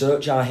to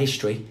research our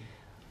history,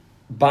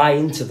 buy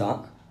into that,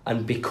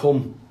 and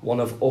become one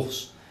of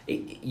us.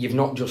 You're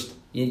not just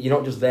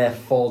there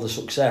for the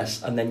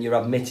success, and then you're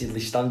admittedly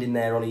standing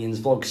there on Ian's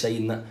vlog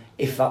saying that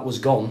if that was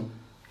gone,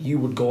 you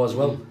would go as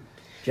well. Do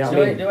you know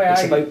what I mean?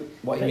 It's about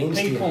what it means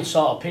to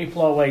you.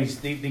 People always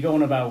they go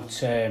on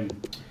about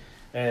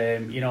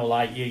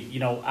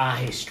our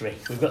history.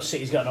 We've got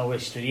City's got no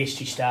history. The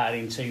history started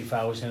in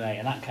 2008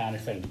 and that kind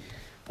of thing.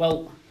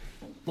 Well,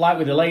 like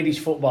with the ladies'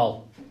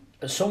 football,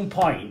 at some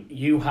point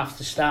you have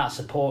to start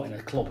supporting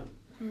a club.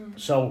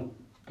 So,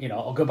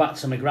 I'll go back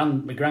to my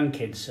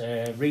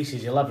grandkids. Reese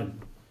is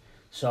 11.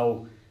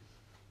 So,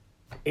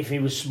 if he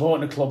was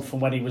supporting a club from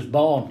when he was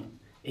born,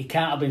 he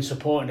can't have been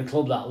supporting the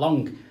club that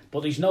long.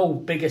 But there's no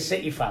bigger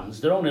City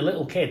fans. They're only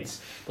little kids,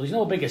 but there's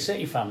no bigger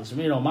City fans.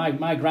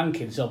 My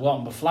grandkids have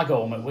got a flag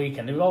home at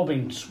weekend. They've all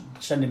been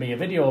sending me a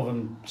video of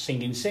them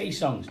singing City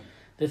songs.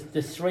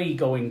 The 3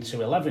 going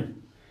to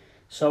 11.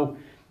 So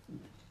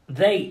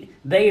they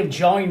have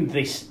joined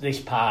this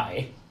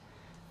party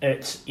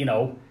at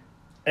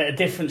a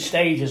different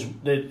stage as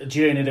the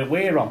journey that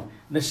we're on.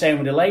 And the same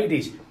with the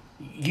ladies.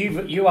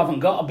 You haven't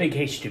got a big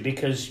history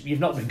because you've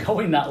not been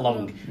going that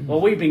long.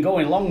 Well, we've been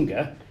going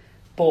longer,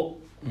 but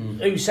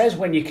who says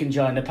when you can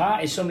join the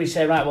party? Somebody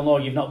say, right, well, no,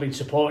 you've not been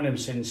supporting them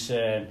since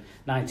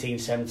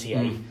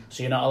 1978,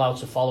 so you're not allowed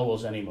to follow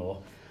us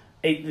anymore.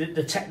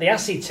 The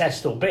acid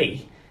test will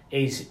be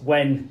is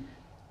when,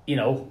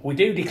 we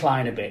do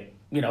decline a bit,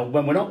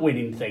 when we're not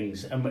winning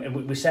things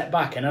and we set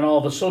back, and then all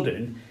of a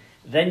sudden,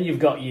 then you've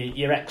got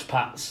your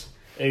expats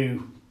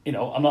who,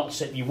 I'm not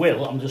saying you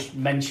will, I'm just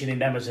mentioning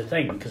them as a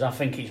thing, because I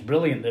think it's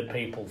brilliant that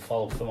people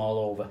follow from all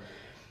over,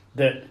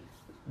 that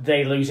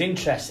they lose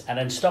interest and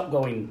then stop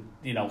going,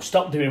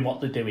 stop doing what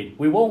they're doing.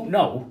 We won't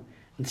know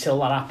until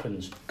that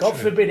happens. God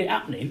forbid it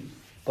happening,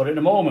 but at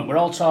the moment we're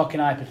all talking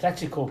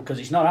hypothetical because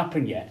it's not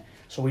happened yet.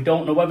 So we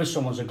don't know whether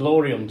someone's a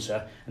glory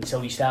hunter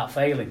until you start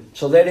failing.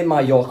 So they're in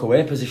my York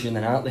away position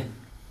then, aren't they?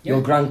 Yeah.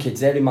 Your grandkids,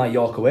 they're in my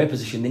York away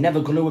position. They're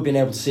never going to have been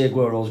able to see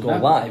Aguero's goal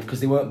live because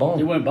they weren't born.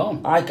 They weren't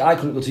born. I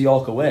couldn't go to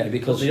York away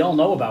because... they all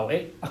know about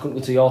it. I couldn't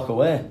go to York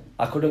away.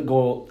 I couldn't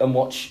go and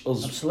watch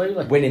us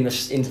win in the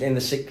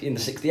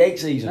 68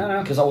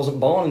 season because I wasn't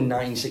born in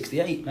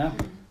 1968. No.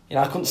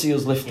 I couldn't see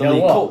us lift the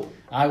League Cup.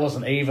 I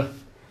wasn't either.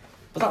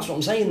 But that's what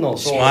I'm saying, though.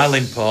 So,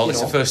 Smiling, Paul.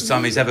 It's the first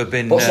time he's ever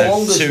been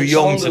too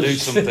young to do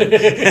something.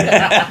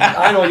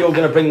 I know you're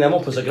going to bring them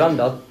up as a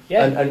granddad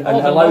and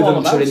allow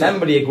them to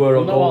remember the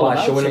Aguero goal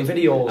by showing them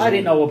videos. I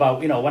didn't know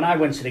about, when I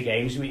went to the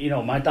games,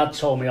 my dad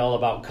told me all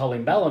about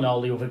Colin Bell and all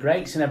the other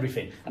greats and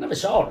everything. I never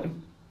saw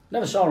him.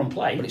 Never saw him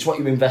play. But it's what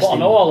you invest in. But I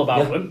know all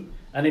about him.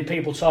 And then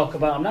people talk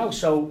about them now.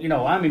 So,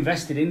 I'm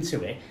invested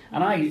into it.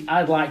 And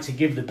I'd like to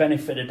give the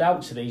benefit of the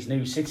doubt to these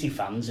new City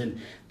fans and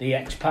the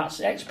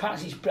expats.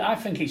 I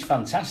think it's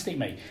fantastic,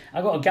 mate.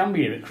 I got a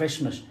Gambia at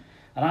Christmas.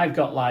 And I've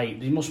got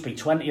there must be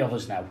 20 of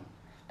us now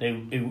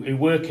who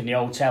work in the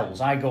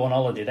hotels. I go on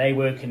holiday, they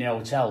work in the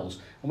hotels.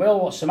 And we all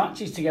watch the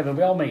matches together.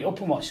 We all meet up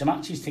and watch the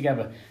matches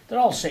together. They're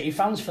all City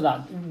fans for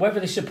that. Whether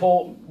they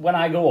support when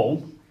I go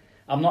home,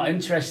 I'm not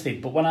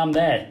interested. But when I'm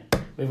there...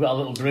 We've got a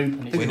little group.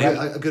 And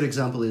a good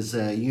example is,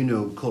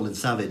 Colin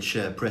Savage,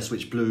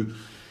 Prestwich Blue.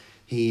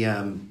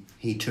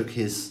 He took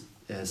his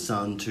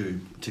son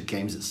to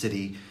games at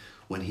City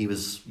when he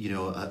was,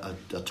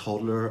 a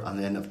toddler.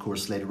 And then, of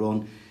course, later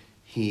on,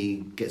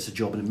 he gets a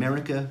job in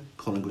America.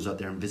 Colin goes out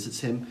there and visits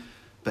him.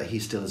 But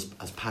he's still as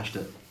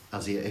passionate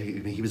as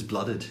he was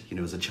blooded,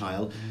 as a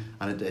child.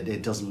 And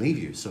it doesn't leave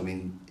you. So, I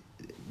mean,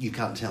 you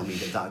can't tell me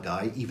that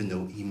guy, even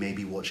though he may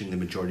be watching the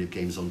majority of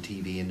games on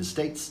TV in the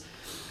States,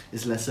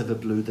 is less of a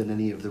blue than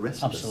any of the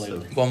rest of us.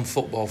 Absolutely. So. One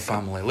football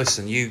family.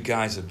 Listen, you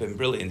guys have been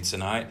brilliant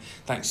tonight.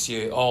 Thanks to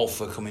you all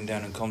for coming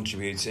down and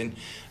contributing.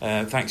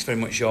 Thanks very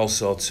much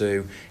also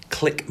to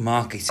Click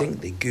Marketing,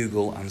 the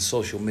Google and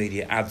social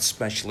media ad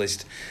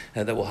specialist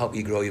that will help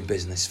you grow your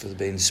business, for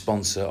being the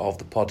sponsor of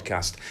the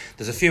podcast.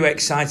 There's a few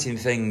exciting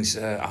things,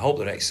 I hope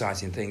they're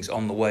exciting things,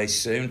 on the way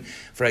soon.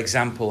 For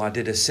example, I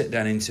did a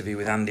sit-down interview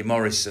with Andy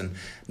Morrison,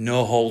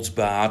 no holds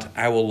barred,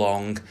 hour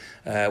long,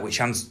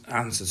 which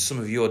answered some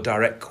of your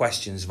direct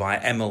questions via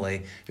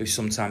Emily, who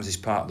sometimes is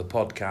part of the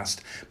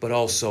podcast, but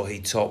also he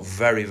talked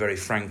very, very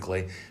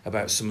frankly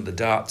about some of the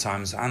dark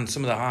times and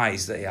some of the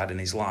highs that he had in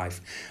his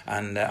life.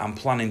 And I'm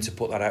planning to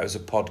put that out as a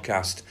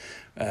podcast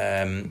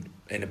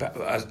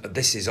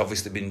this has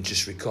obviously been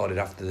just recorded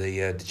after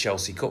the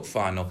Chelsea Cup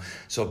final,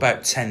 so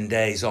about 10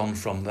 days on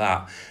from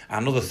that.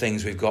 And other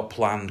things we've got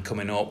planned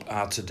coming up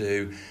are to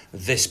do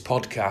this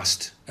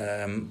podcast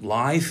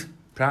live,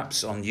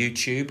 perhaps on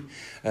YouTube,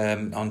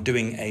 on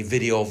doing a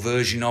video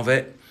version of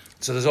it.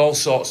 So there's all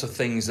sorts of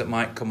things that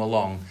might come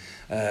along.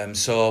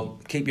 So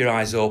keep your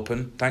eyes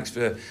open. Thanks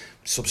for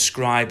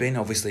subscribing.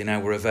 Obviously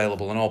now we're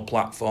available on all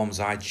platforms,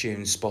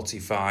 iTunes,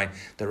 Spotify,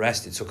 the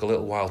rest. It took a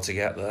little while to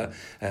get there,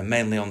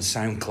 mainly on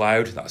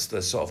SoundCloud. That's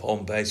the sort of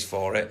home base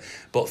for it.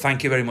 But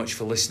thank you very much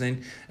for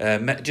listening.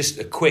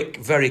 Just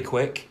very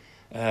quick,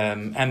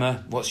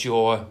 Emma, what's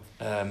your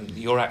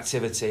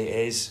activity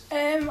is?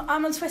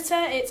 I'm on Twitter.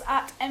 It's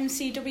at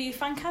MCW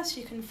Fancast.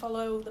 You can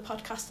follow the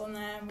podcast on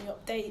there, and we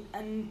update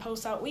and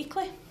post out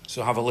weekly.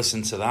 So have a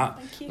listen to that.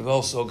 Thank you. We've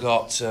also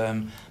got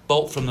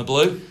Bolt from the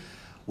Blue.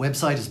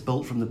 Website is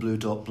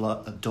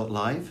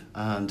bultfromtheblue.live,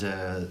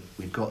 and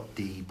we've got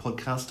the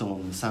podcast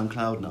on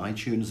SoundCloud and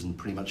iTunes and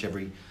pretty much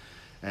every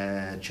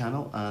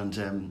channel.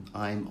 And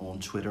I'm on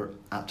Twitter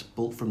at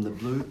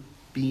bultfromtheblue,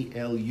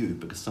 BLU,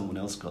 because someone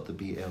else got the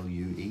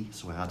BLUE,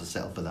 so I had to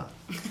settle for that.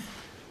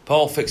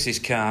 Paul fixes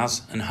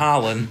cars, and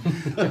Harlan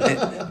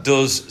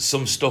does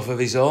some stuff of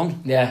his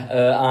own.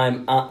 Yeah,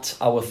 I'm at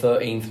our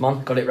 13th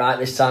man. Got it right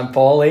this time,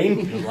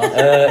 Pauline.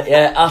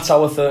 Yeah, at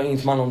our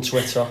 13th man on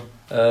Twitter.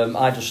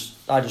 I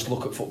just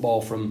look at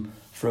football from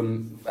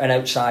an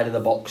outside of the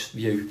box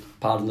view,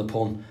 pardon the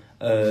pun,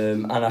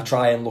 and I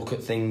try and look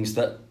at things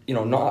that, you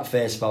know, not at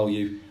face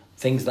value,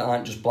 things that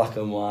aren't just black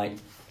and white.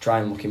 Try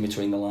and look in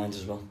between the lines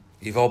as well.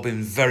 You've all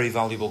been very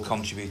valuable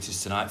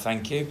contributors tonight,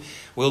 thank you.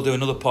 We'll do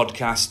another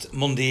podcast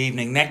Monday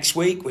evening next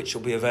week, which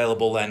will be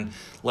available then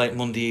late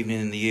Monday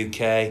evening in the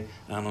UK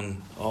and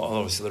on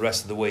obviously the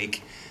rest of the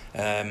week.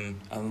 And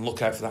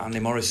look out for that Andy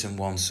Morrison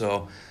one.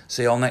 So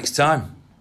see you all next time.